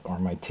pants or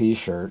my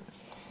t-shirt,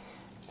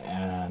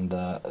 and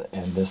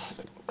this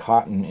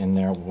cotton in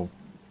there will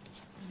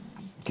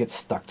get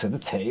stuck to the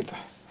tape.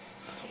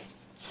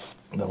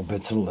 Little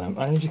bits of lint.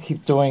 I need to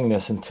keep doing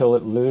this until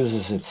it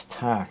loses its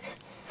tack,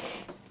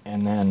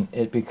 and then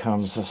it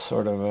becomes a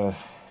sort of a...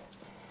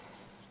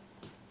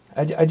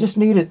 I just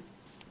need it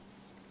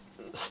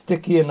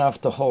sticky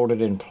enough to hold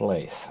it in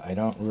place. I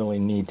don't really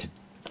need to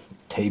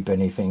tape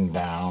anything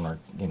down or,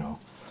 you know,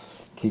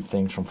 keep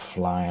things from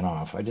flying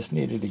off. I just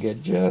need it to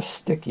get just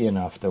sticky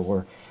enough to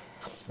where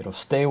it'll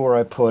stay where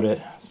I put it,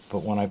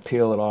 but when I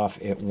peel it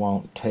off, it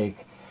won't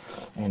take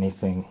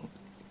anything.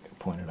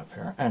 Point it up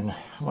here, and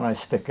when I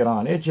stick it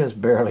on, it just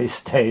barely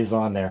stays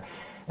on there.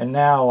 And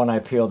now when I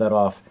peel that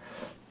off,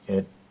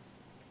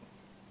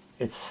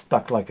 it's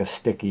stuck like a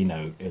sticky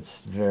note.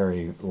 It's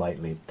very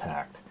lightly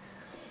tacked.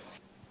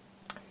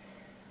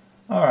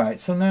 Alright,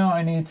 so now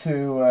I need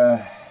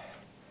to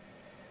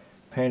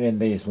paint in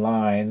these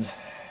lines,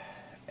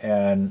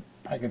 and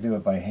I could do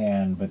it by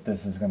hand, but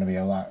this is going to be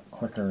a lot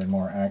quicker and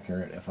more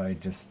accurate if I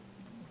just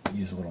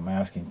use a little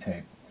masking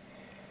tape.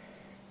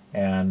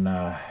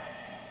 And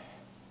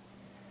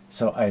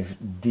so I've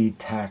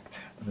detacked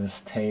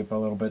this tape a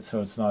little bit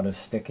so it's not as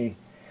sticky.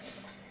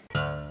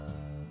 Now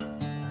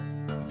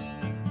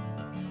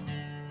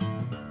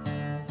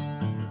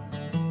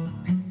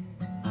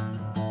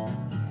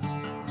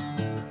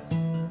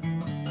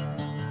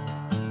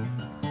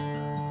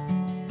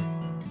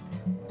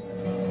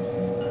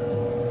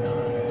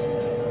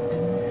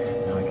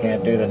I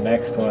can't do the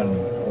next one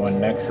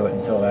next to it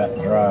until that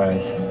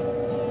dries.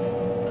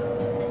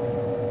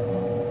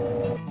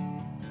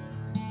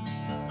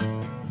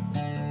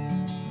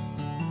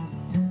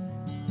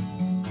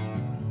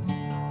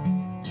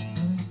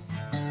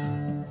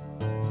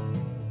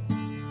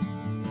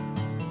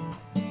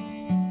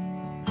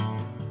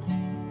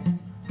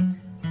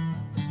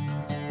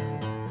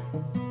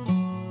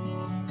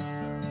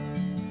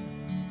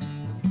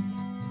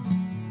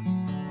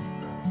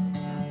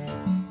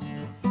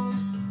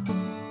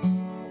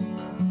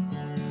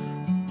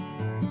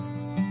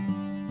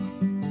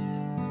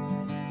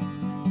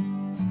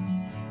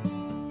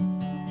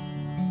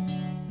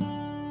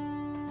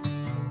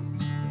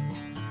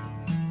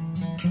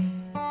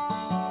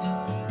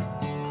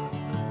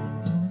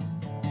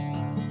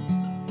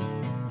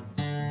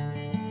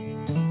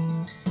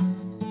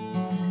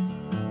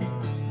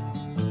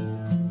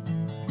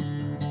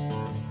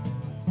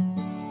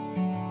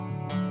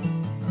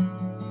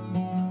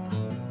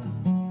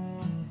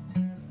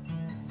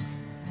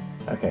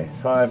 Okay,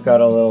 so I've got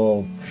a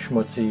little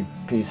schmutzy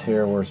piece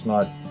here where it's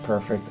not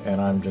perfect,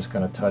 and I'm just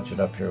going to touch it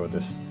up here with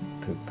this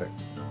toothpick.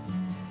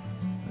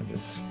 I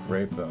just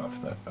scrape off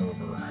that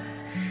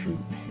overshoot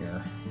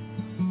here.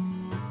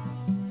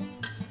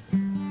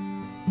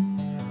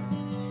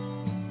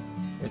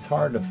 It's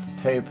hard to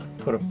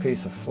put a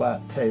piece of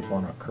flat tape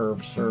on a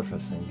curved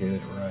surface and get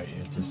it right.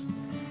 It just,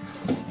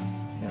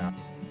 yeah.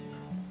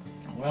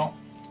 Well,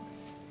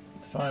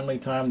 it's finally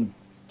time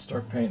to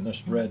start painting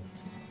this red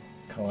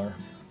color.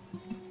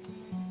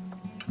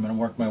 I'm going to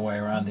work my way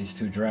around these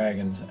two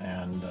dragons,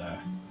 and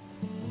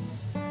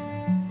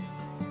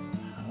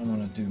I'm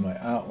going to do my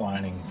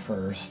outlining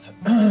first,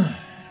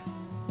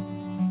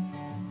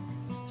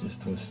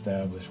 just to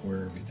establish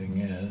where everything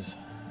is.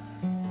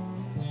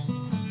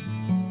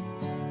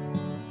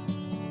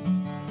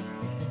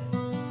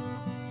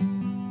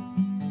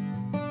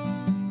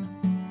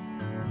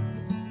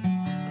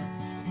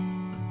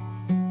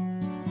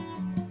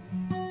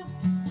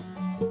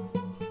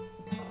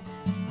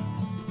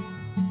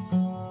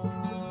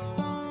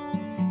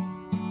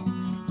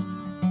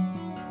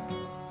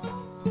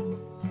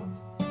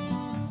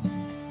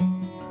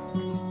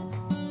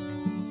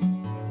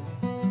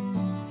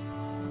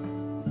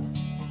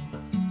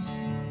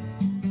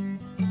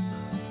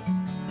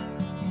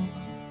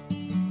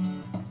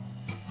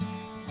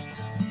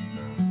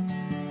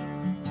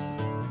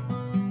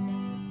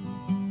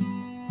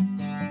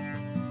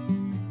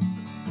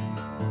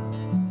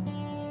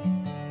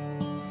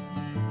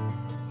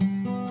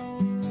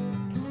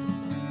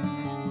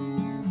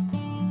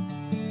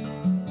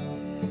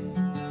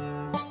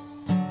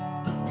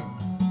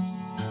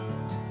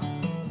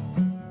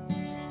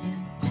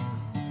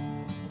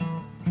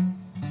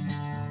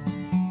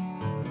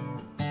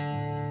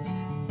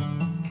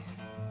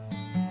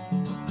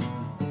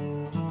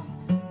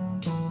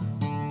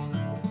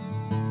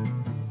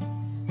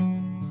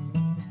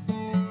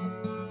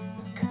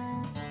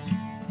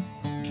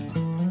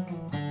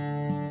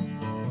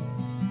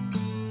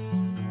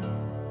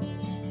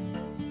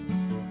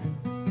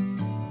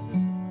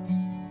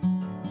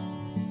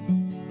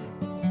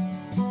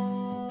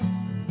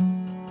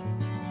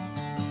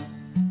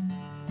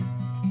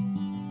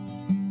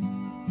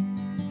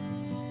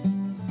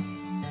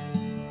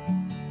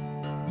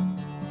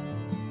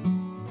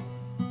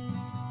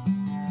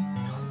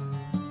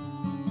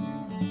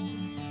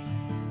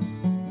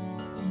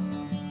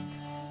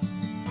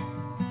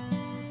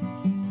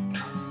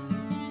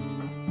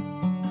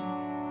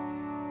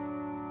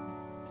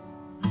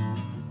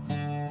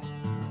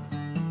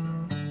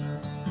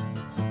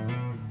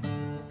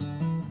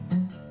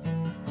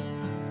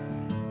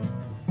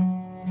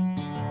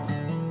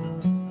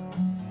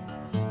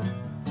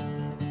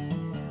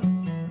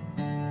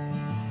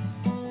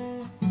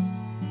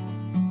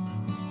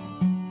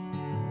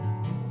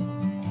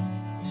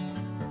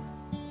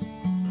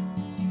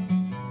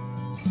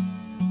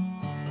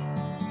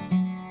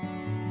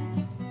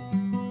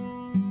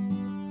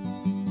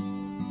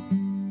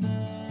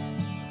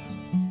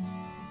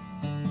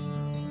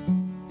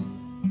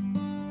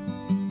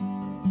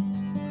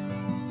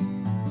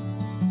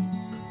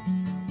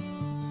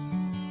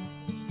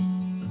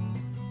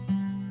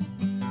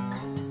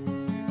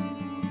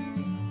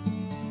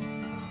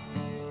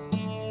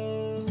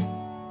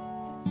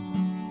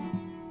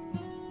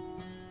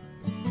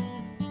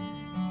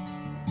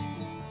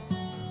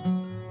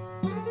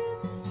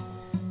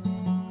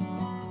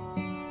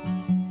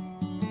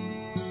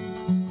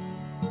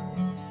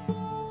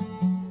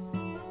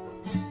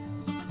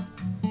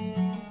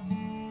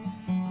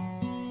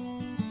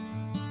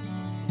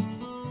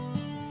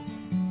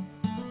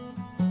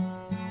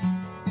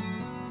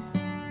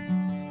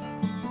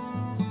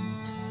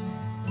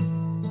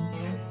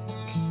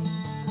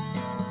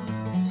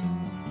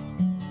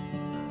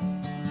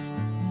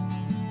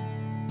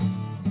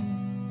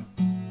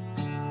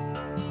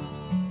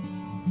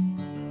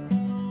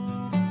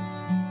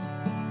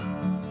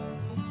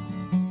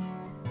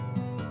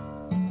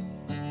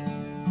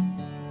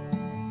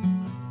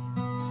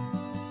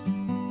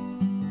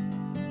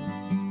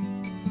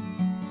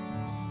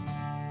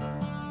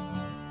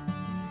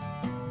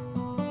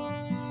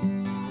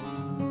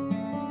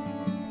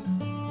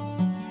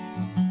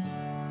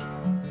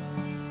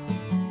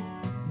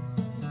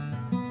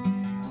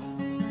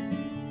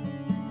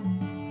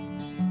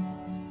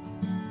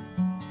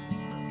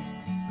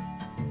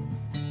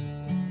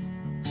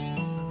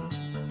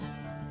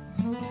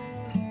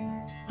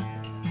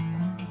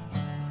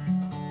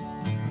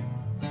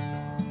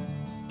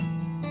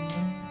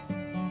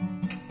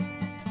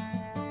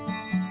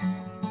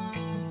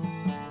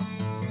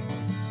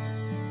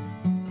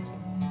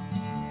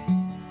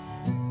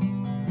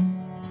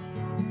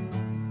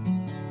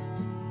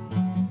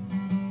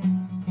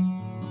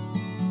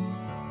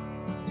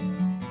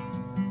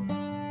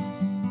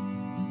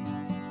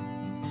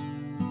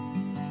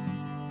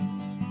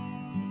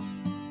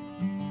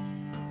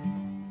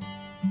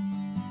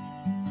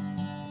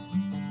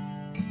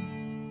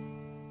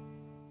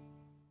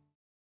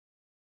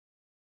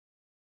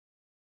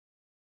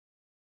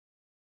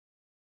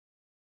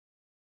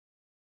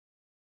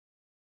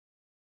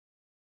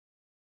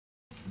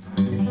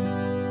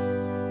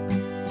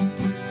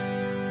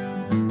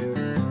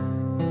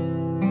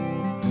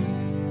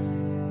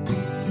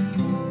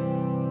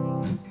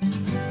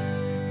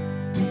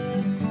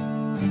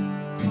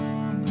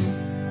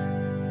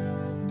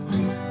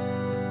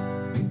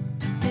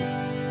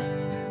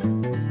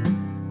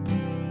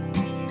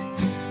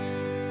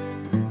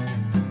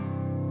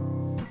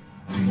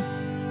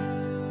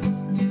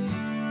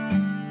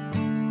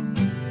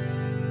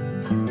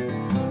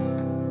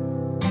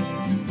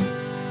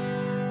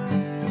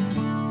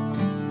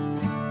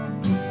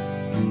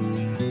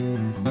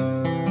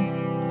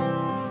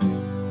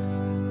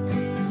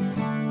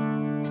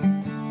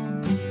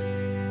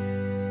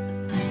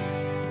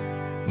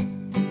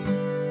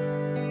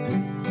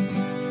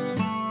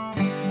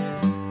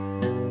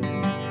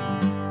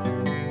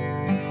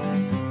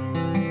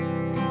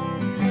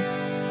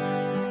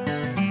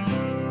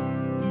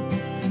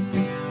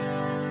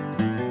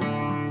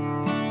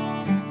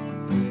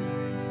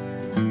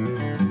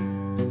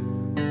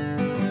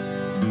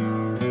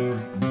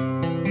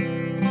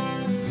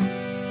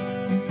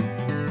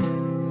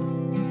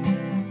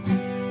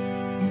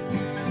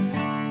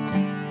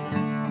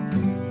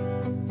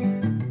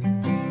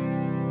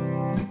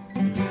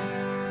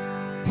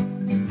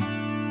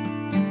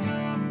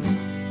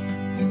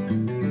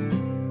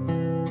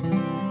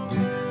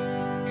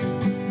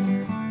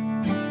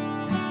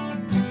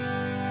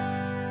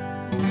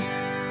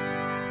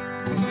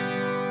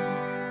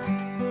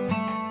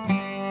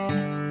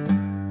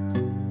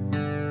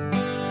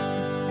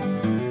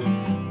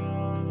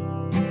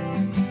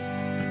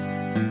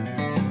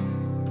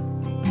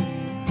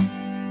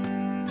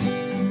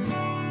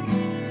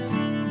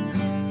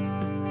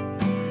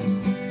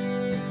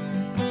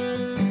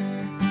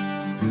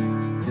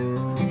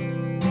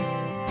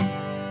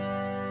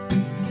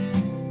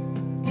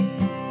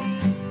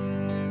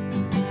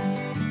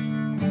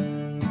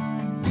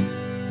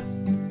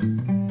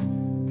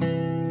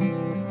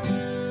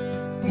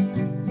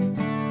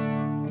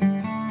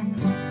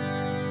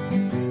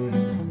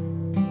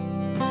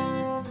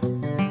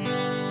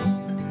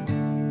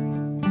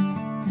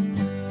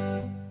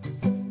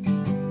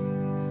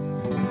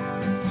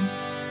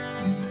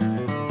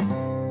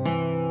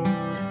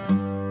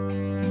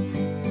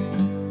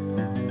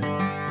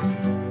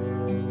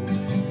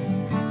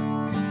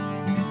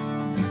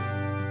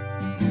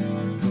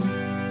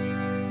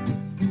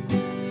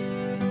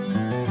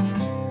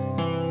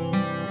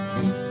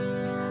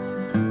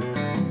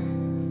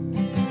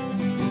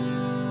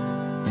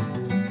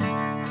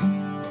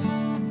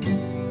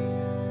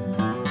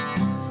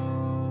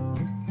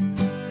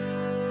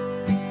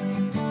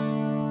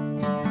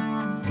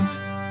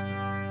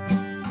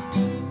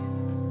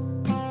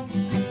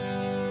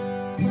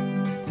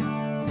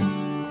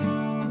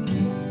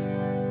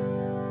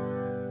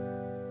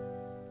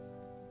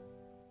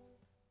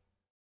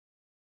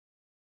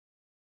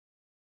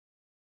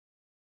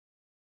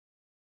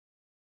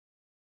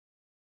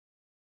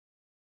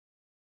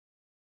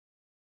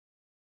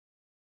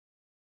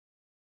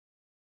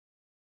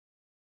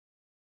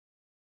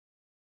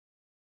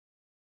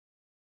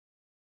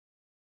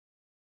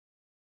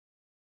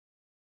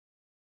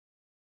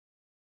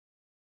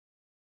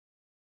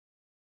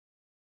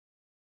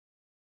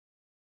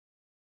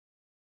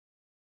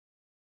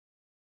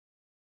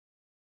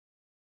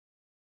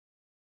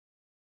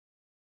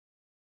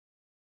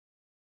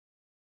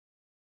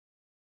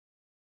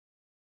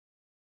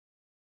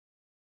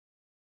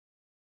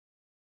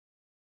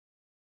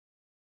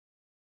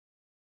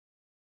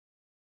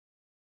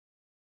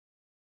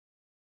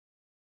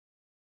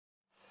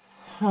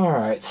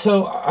 Alright,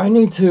 so I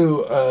need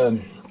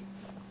to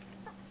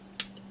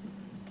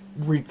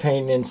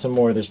repaint in some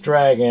more of this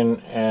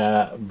dragon,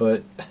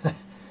 but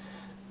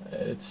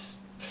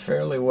it's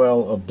fairly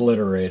well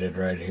obliterated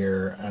right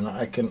here, and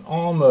I can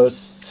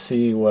almost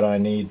see what I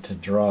need to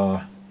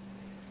draw,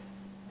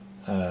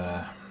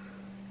 but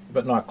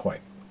not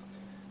quite.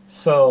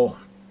 So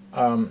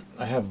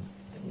I have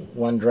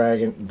one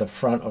dragon, the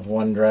front of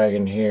one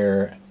dragon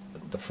here,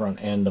 the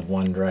front end of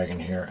one dragon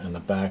here, and the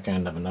back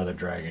end of another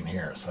dragon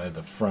here. So I have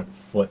the front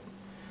foot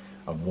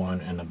of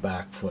one and the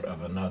back foot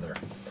of another,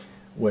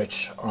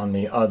 which on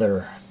the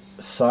other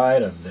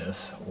side of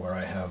this, where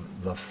I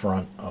have the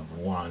front of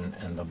one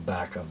and the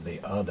back of the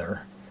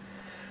other,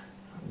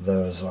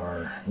 those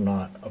are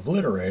not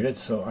obliterated,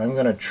 so I'm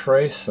going to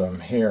trace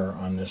them here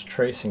on this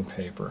tracing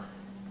paper,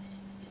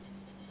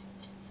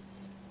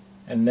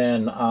 and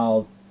then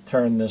I'll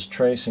turn this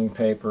tracing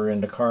paper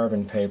into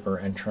carbon paper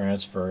and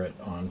transfer it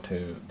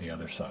onto the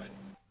other side.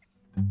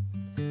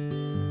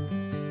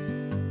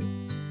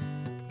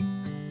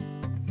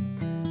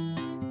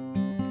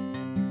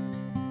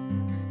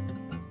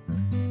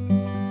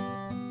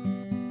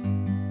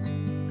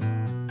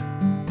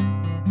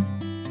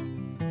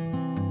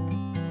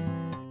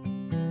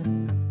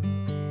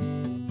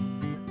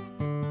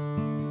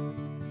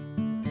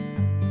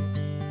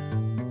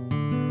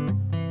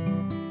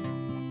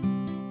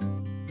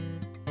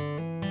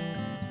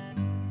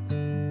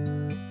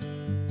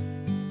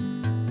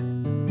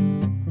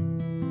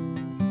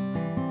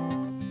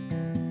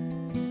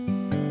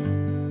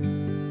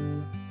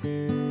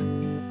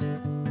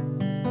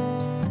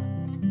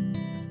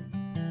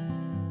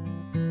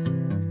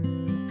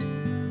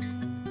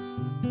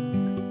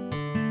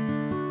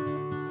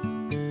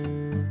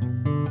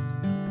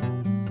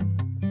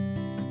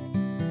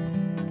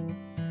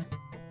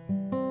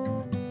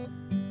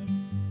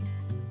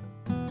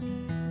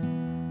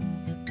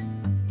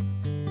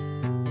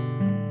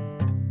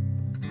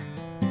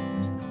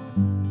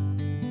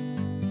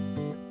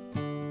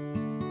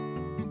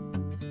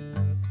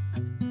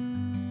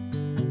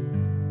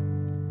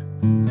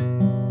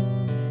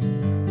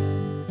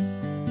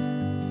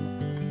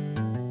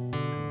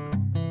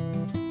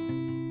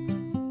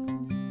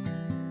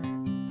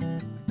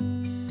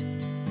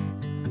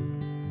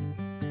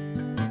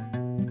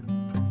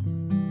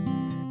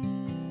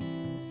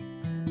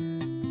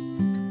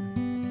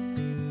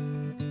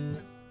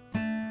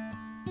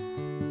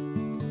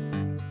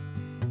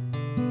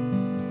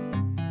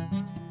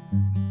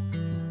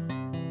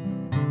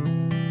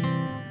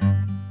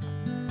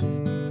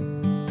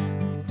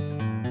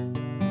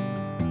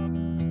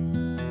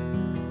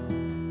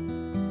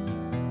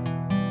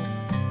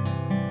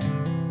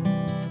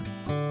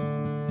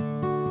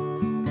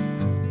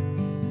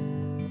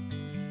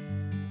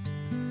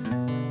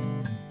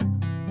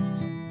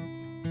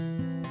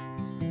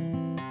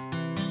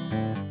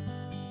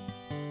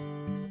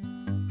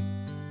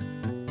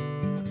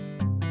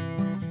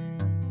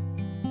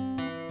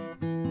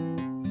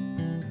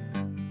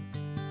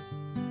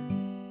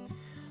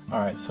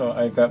 Alright, so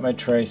I've got my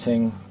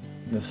tracing.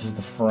 This is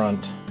the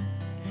front.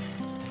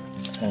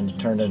 And to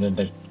turn it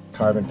into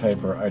carbon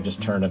paper, I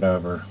just turn it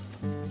over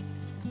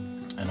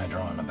and I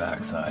draw on the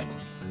back side.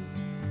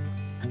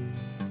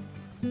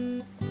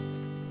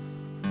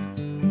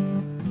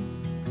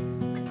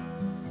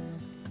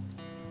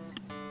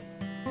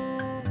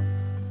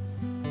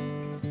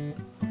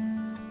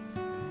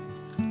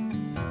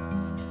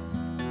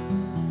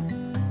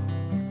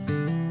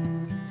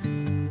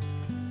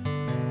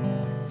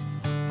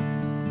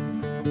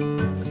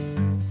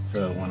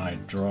 So when I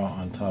draw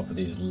on top of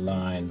these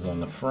lines on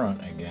the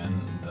front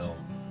again, they'll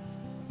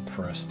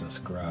press this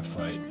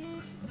graphite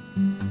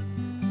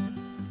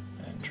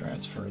and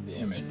transfer the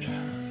image.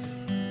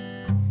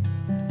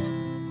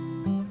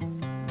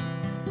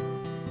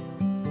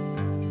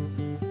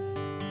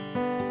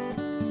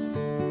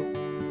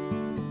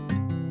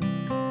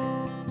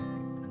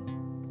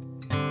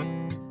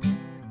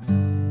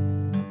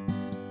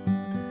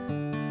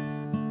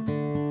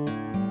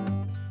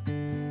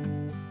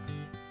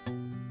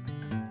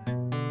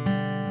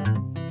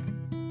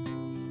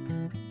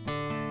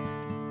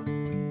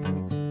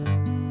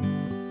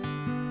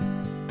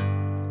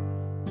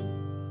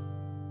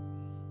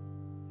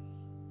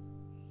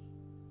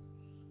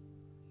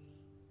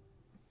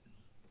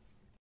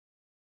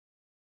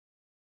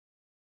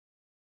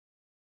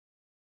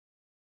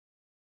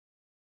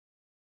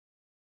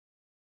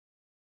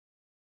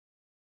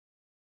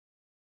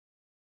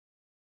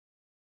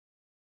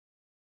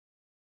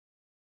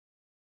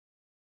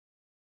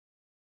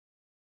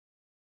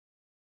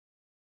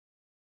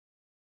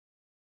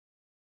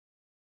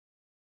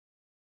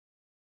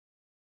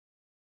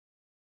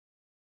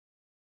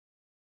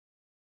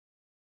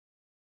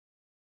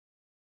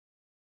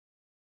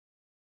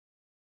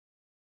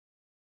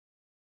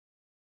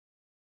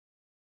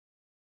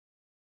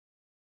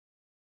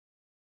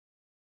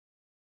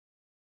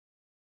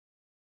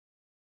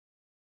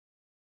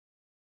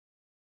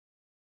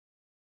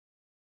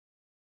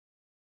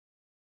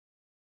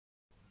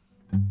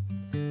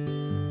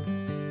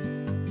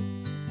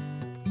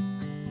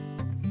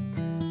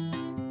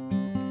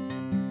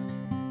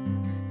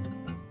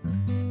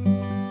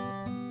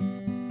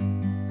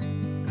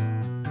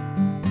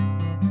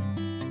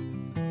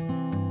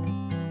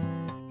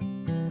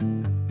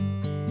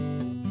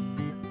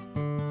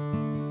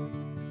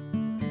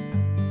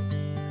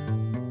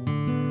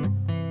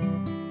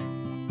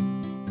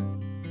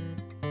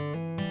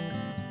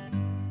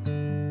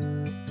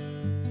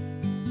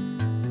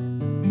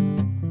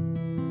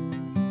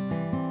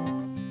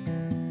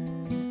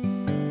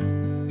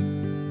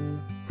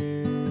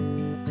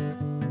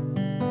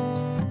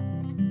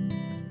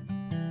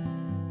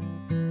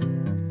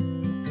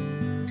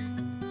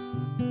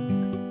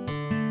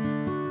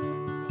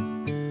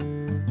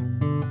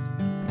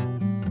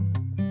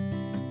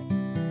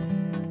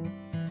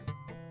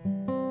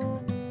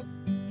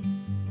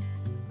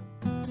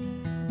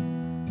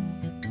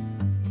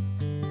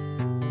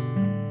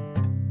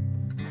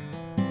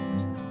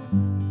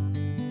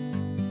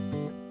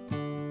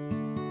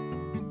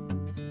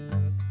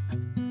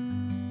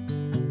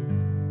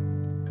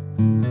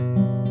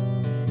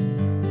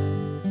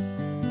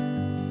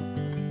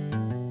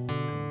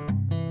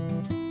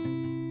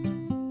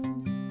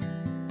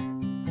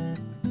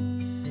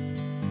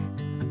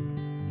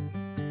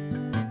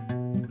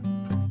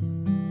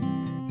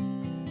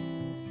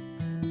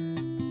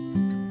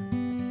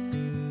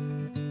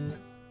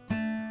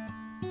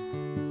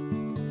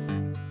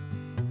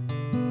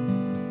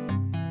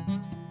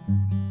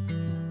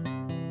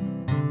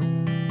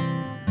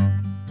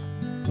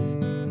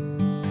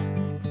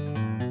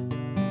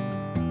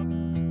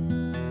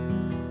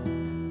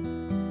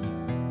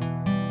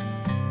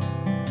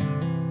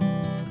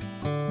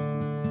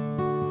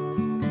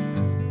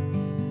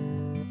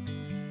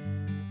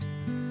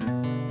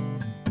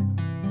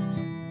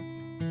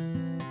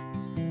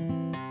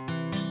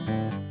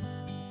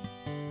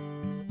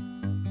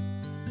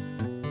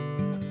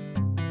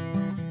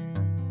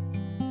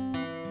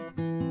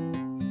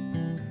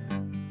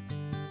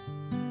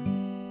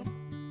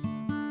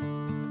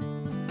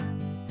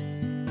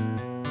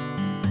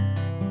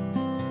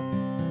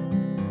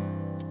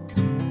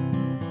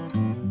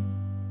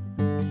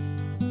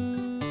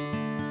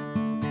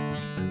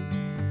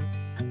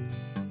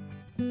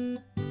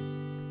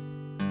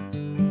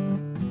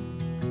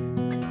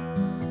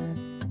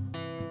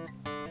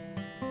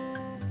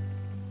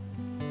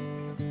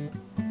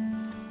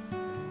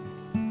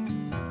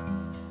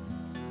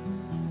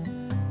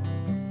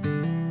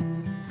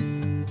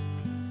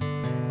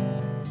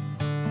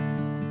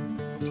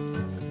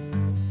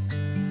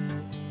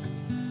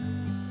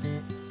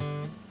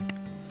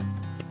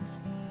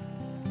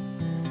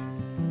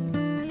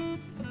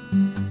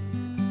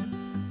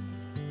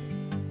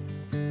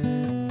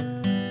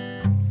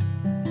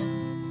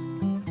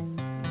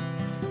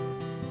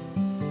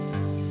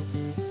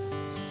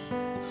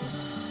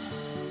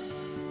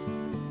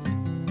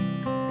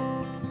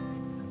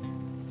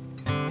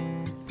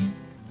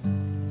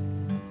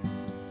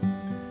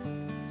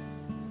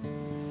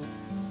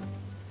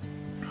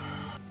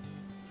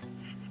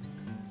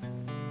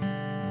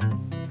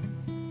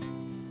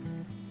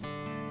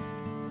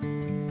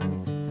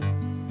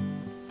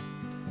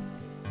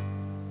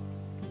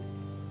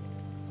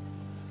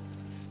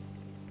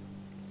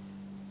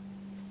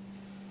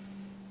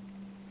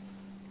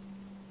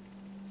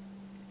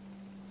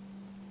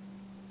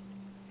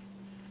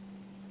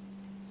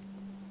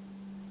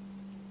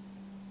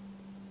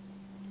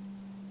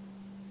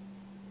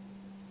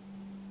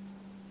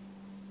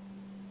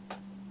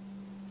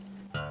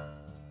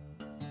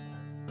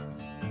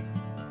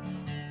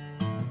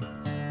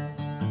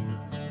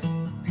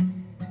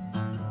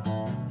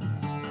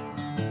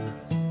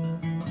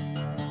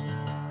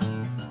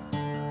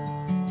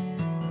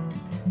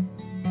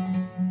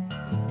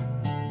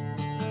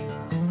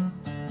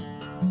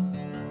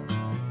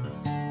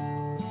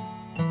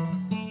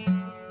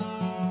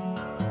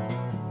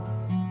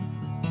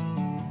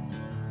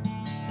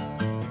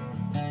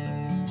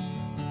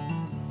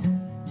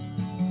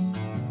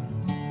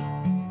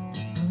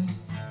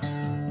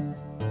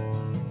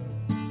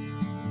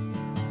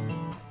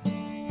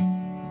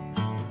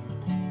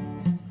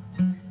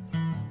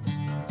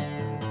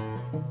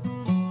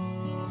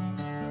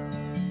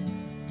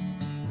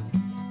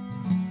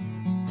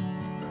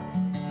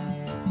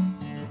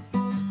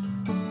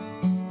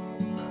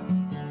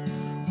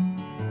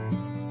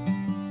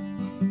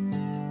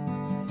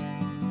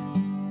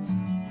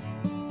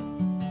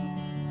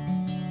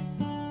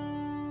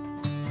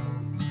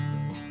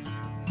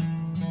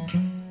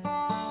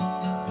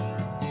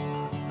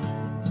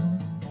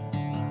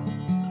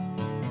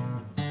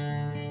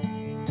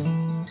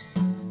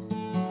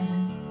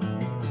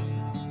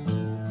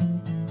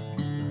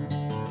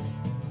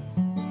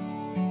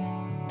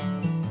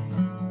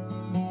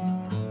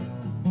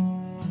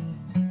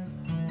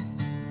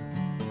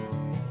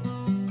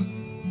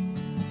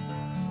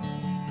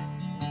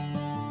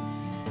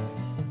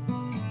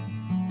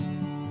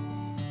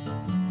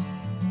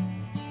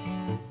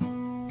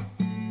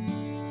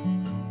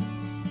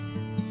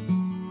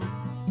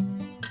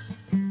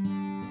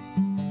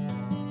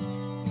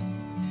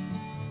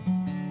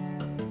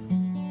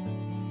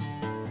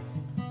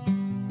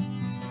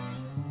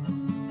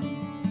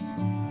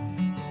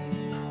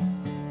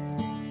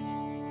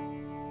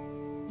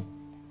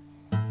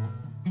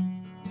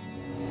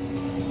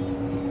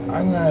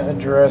 I'm going to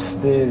address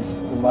these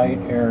light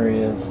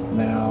areas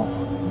now.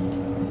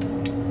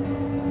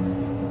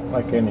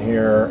 Like in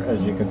here,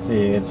 as you can see,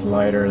 it's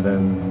lighter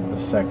than the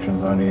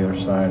sections on either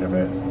side of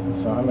it.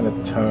 So I'm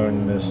going to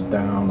tone this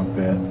down a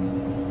bit.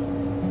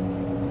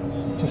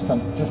 Just a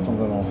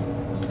little.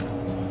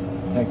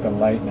 Take the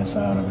lightness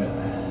out of it.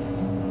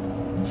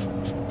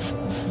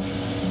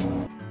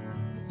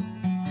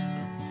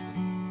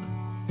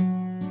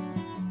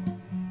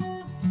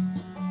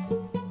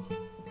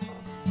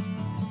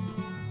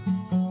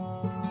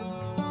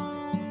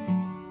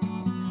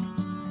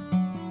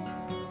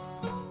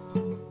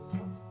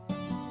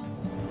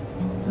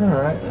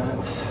 Alright,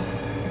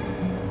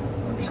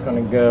 we're just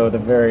going to go with a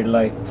very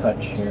light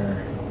touch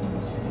here.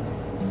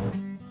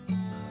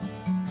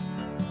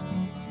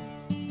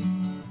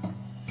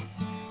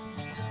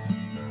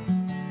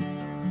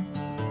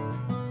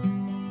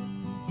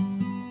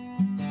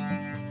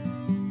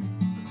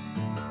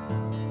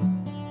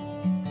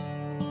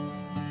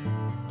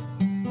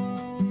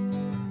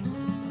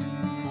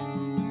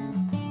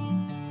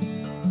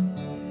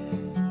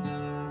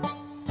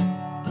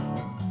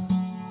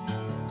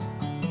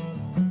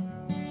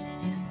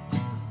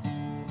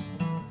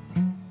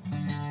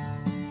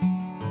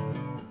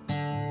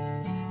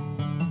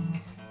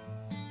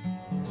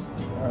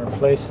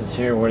 places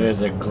here where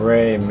there's a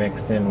gray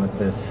mixed in with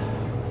this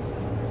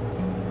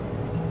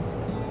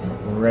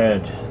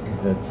red,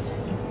 that's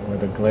where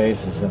the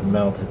glazes have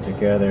melted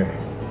together.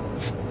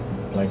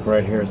 Like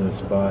right here's a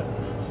spot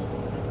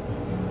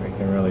where you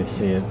can really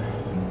see it.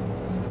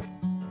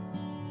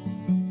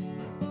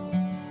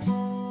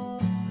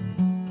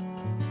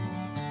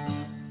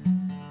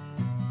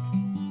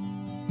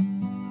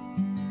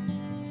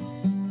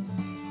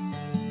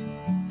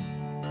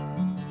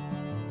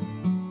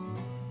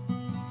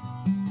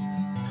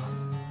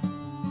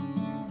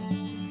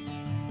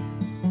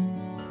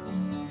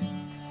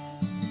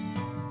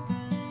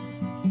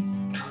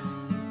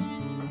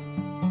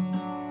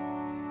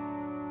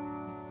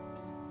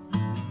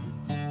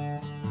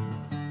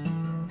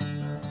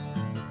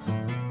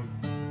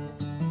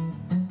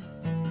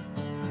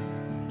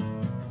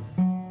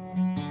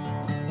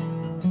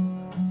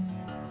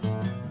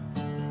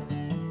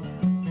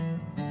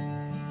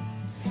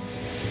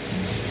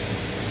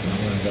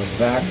 Go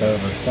back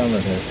over some of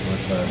this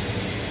with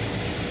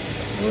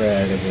the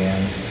red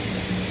again.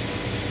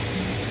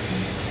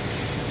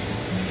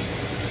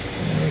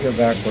 And we go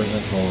backwards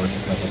and forwards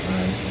a couple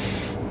times.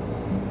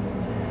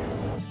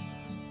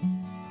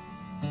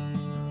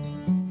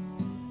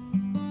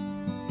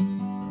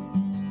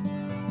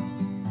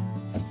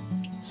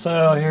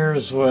 So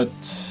here's what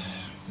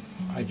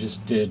I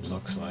just did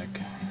looks like.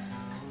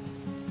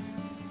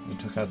 We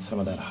took out some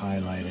of that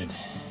highlighted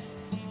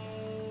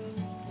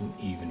and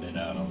evened it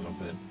out a little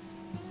bit.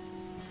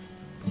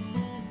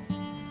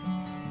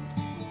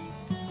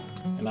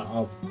 And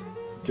I'll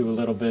do a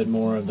little bit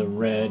more of the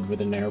red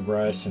with an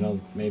airbrush, and I'll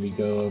maybe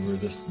go over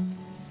this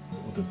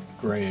with the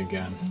gray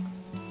again.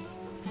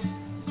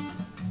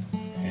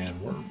 And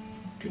we're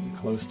getting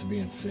close to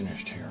being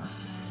finished here.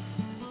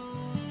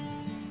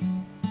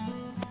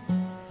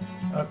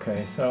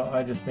 Okay, so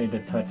I just need to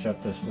touch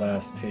up this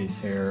last piece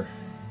here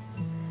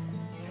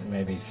and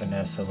maybe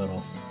finesse a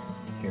little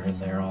here and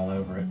there all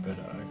over it, but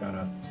I got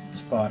a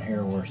spot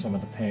here where some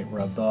of the paint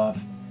rubbed off.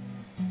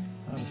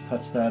 I'll just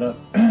touch that up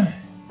with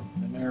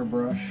an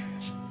airbrush.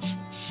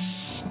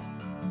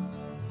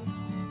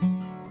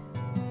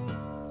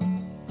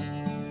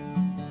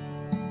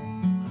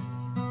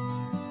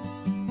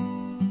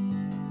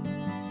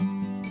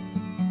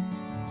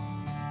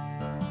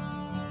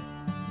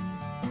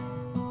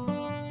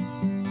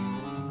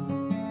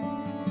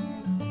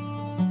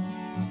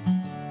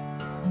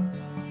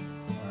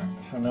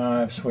 So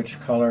now I've switched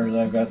colors.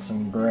 I've got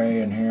some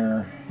gray in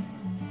here.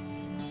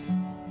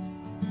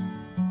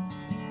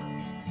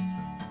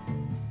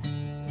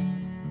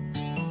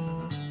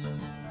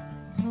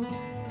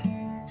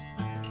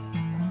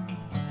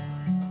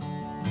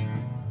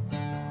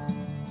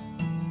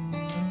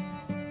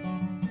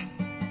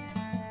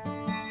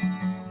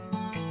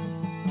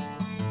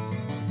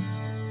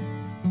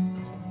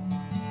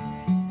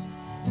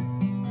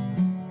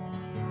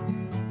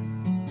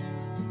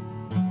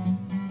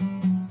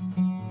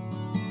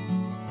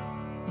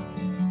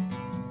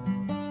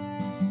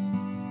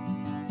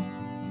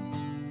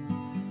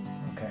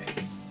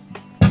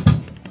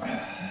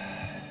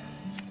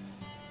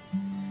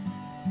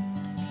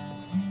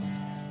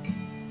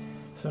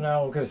 So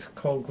now we'll get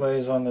cold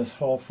glaze on this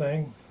whole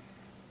thing,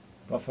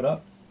 buff it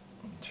up,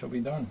 it should be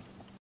done.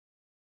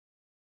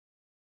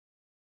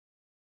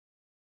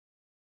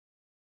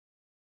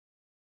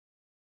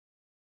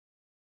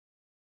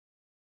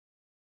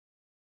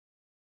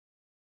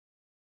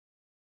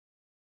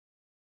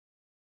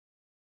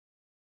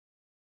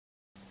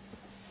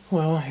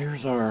 Well,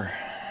 here's our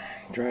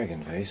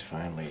dragon vase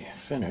finally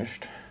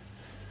finished.